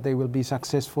think that they will be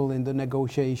successful in the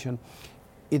negotiation.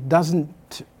 It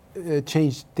doesn't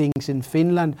change things in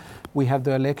Finland. We have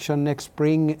the election next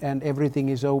spring and everything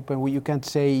is open. You can't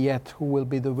say yet who will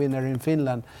be the winner in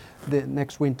Finland. The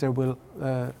next winter will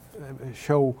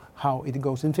show how it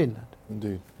goes in Finland.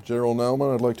 Indeed. General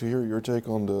Naumann, I'd like to hear your take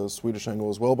on the Swedish angle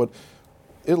as well, but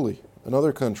Italy,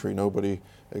 another country nobody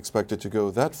expected to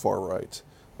go that far right.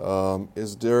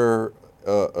 Is there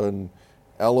an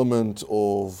element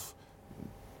of,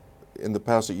 in the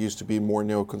past it used to be more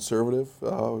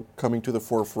neoconservative, coming to the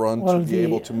forefront to be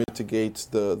able to mitigate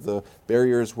the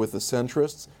barriers with the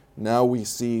centrists? Now we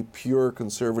see pure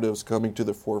conservatives coming to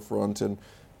the forefront and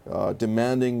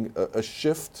demanding a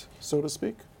shift, so to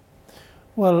speak?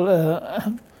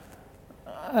 Well,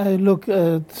 I look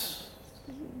at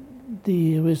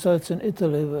the results in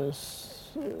Italy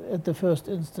at the first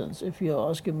instance, if you're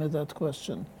asking me that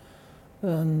question.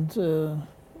 And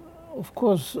of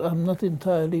course, I'm not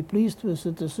entirely pleased with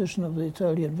the decision of the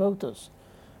Italian voters.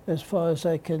 As far as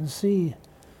I can see,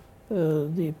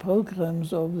 the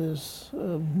programs of this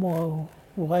more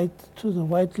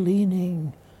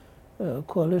right-leaning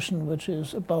coalition, which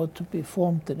is about to be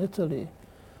formed in Italy.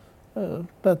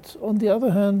 But on the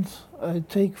other hand, I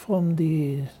take from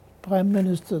the Prime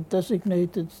Minister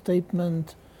designated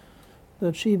statement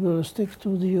that she will stick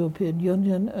to the European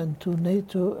Union and to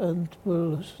NATO and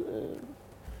will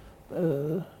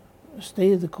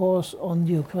stay the course on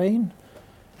Ukraine,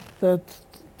 that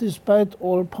despite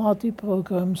all party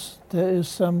programs, there is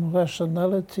some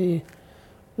rationality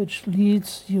which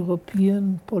leads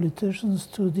European politicians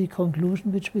to the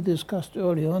conclusion which we discussed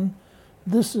early on.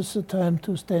 This is the time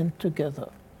to stand together.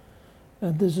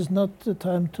 And this is not the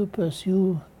time to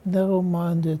pursue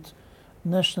narrow-minded,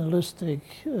 nationalistic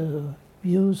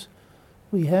views.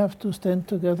 We have to stand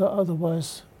together,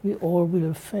 otherwise we all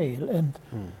will fail. And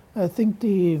I think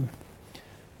each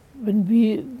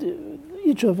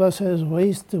of us has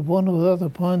raised the one or the other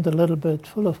point a little bit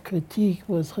full of critique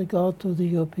with regard to the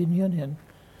European Union.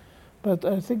 But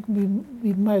I think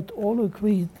we might all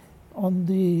agree on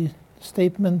the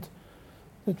statement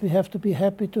that we have to be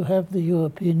happy to have the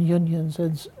European Union,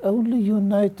 since only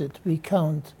united we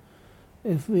count.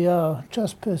 If we are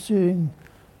just pursuing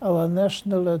our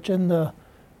national agenda,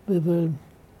 we will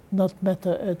not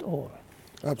matter at all.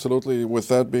 Absolutely. With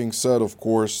that being said, of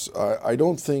course, I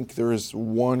don't think there is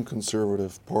one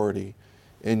conservative party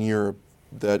in Europe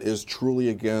that is truly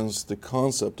against the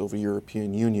concept of a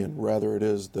European Union. Rather, it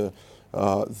is the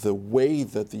way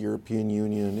that the European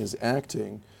Union is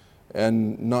acting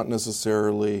and not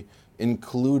necessarily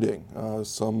including.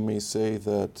 Some may say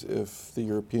that if the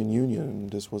European Union,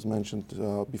 this was mentioned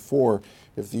before,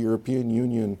 if the European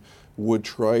Union would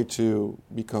try to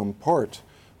become part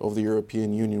of the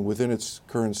European Union within its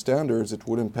current standards, it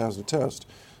wouldn't pass the test.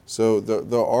 So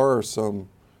there are some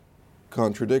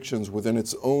contradictions within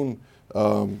its own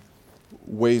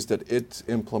ways that it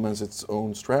implements its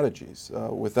own strategies.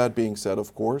 With that being said,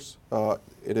 of course,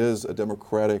 it is a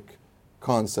democratic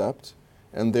concept,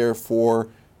 and therefore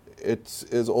it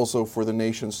is also for the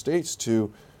nation states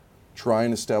to try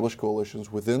and establish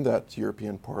coalitions within that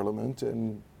European Parliament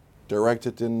and direct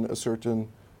it in a certain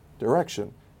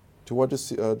direction. To what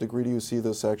degree do you see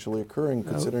this actually occurring,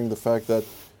 considering the fact that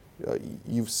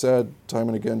you've said time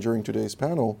and again during today's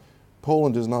panel,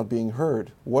 Poland is not being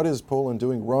heard? What is Poland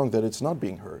doing wrong that it's not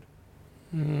being heard?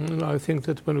 I think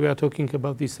that when we are talking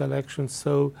about these elections,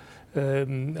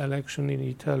 election in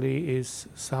Italy is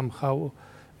somehow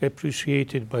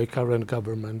appreciated by current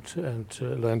government and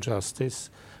Land Justice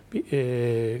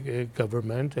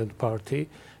government and party,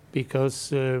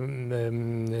 because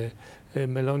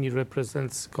Meloni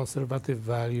represents conservative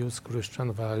values,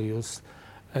 Christian values,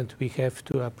 and we have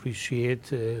to appreciate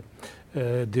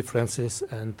differences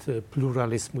and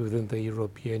pluralism within the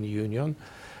European Union.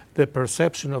 The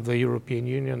perception of the European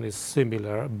Union is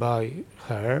similar by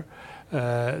her,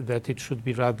 that it should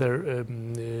be rather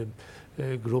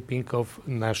a grouping of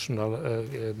national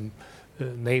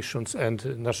nations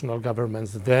and national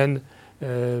governments than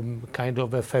kind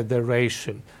of a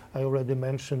federation. I already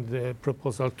mentioned the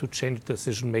proposal to change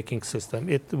decision-making system.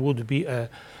 It would be a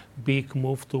big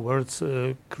move towards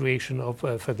creation of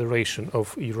a federation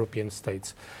of European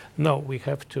states. No, we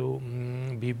have to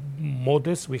be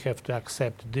modest, we have to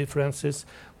accept differences,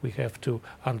 we have to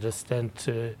understand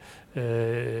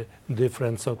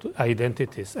different sort of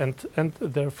identities, and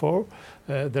therefore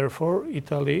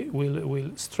Italy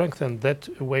will strengthen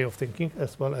that way of thinking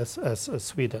as well as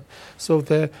Sweden. So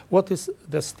what is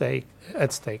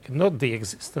at stake? Not the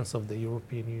existence of the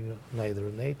European Union,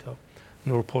 neither NATO,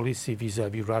 nor policy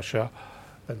vis-à-vis Russia,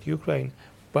 and Ukraine,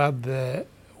 but the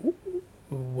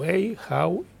way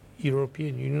how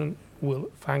European Union will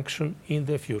function in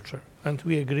the future. And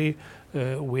we agree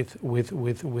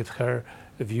with her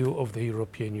view of the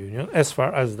European Union as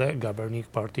far as the governing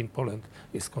party in Poland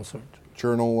is concerned.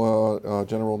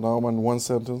 General Naumann, one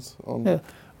sentence on.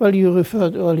 Well, you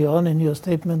referred earlier on in your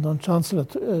statement on Chancellor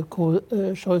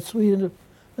Scholz's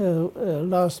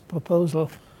last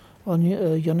proposal on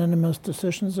unanimous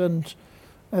decisions, and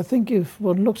I think if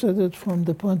one looks at it from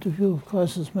the point of view of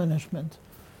crisis management,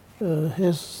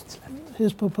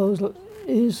 his proposal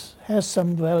has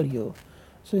some value,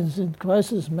 since in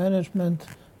crisis management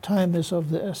time is of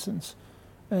the essence,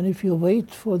 and if you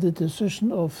wait for the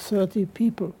decision of 30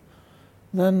 people,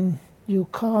 then you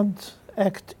can't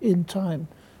act in time.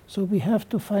 So we have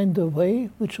to find a way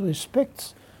which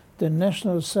respects the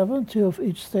national sovereignty of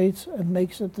each state and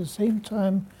makes at the same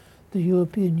time the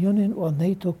European Union or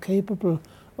NATO capable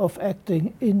of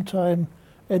acting in time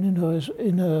and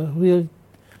in a real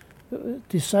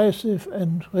decisive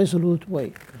and resolute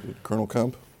way. Colonel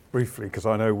Kemp? Briefly, because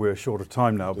I know we're short of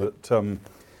time now, but to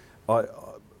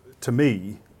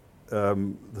me,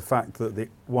 the fact that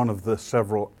one of the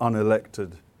several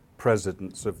unelected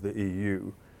presidents of the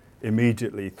EU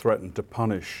immediately threatened to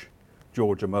punish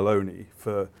Giorgia Meloni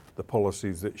for the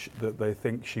policies that they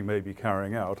think she may be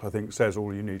carrying out, I think says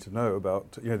all you need to know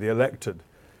about the elected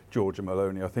Giorgia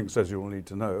Meloni. I think says you all need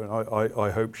to know, and I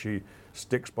hope she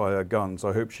sticks by her guns.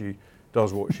 I hope she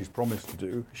does what she's promised to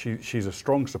do. She's a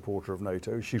strong supporter of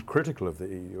NATO. She's critical of the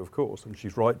EU, of course, and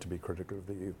she's right to be critical of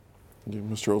the EU.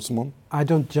 Mr. Osman? I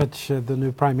don't judge the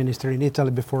new Prime Minister in Italy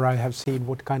before I have seen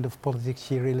what kind of politics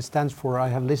she really stands for. I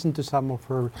have listened to some of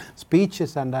her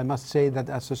speeches, and I must say that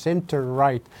as a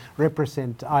center-right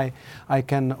represent, I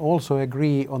can also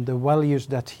agree on the values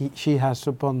that she has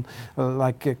upon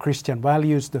Christian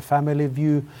values, the family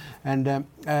view, and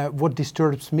what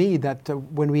disturbs me that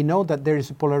when we know that there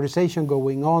is a polarization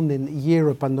going on in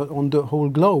Europe and on the whole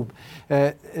globe,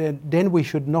 then we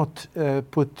should not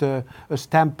put a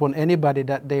stamp on anybody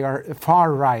that they are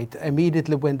far right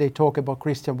immediately when they talk about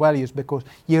Christian values, because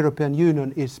European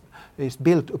Union is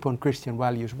built upon Christian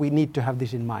values. We need to have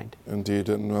this in mind. Indeed,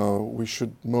 and we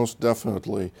should most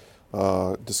definitely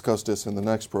discuss this in the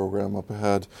next program up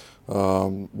ahead,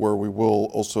 where we will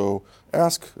also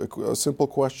ask a simple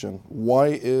question.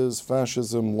 Why is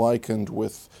fascism likened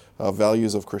with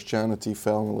values of Christianity,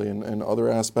 family, and other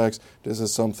aspects? This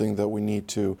is something that we need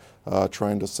to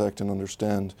try and dissect and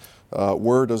understand.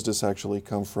 Where does this actually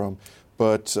come from?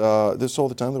 But this is all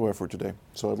the time that we have for today.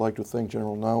 So I'd like to thank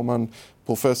General Naumann,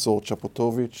 Professor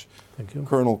Chaputowicz,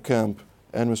 Colonel Kemp,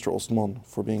 and Mr. Osman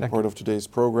for being part of today's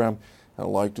program. I'd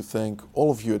like to thank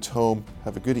all of you at home.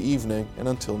 Have a good evening, and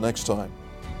until next time.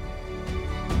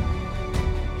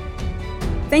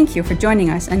 Thank you for joining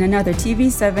us in another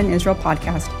TV7 Israel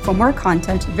podcast. For more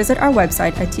content, visit our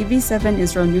website at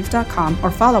tv7israelnews.com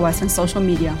or follow us on social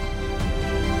media.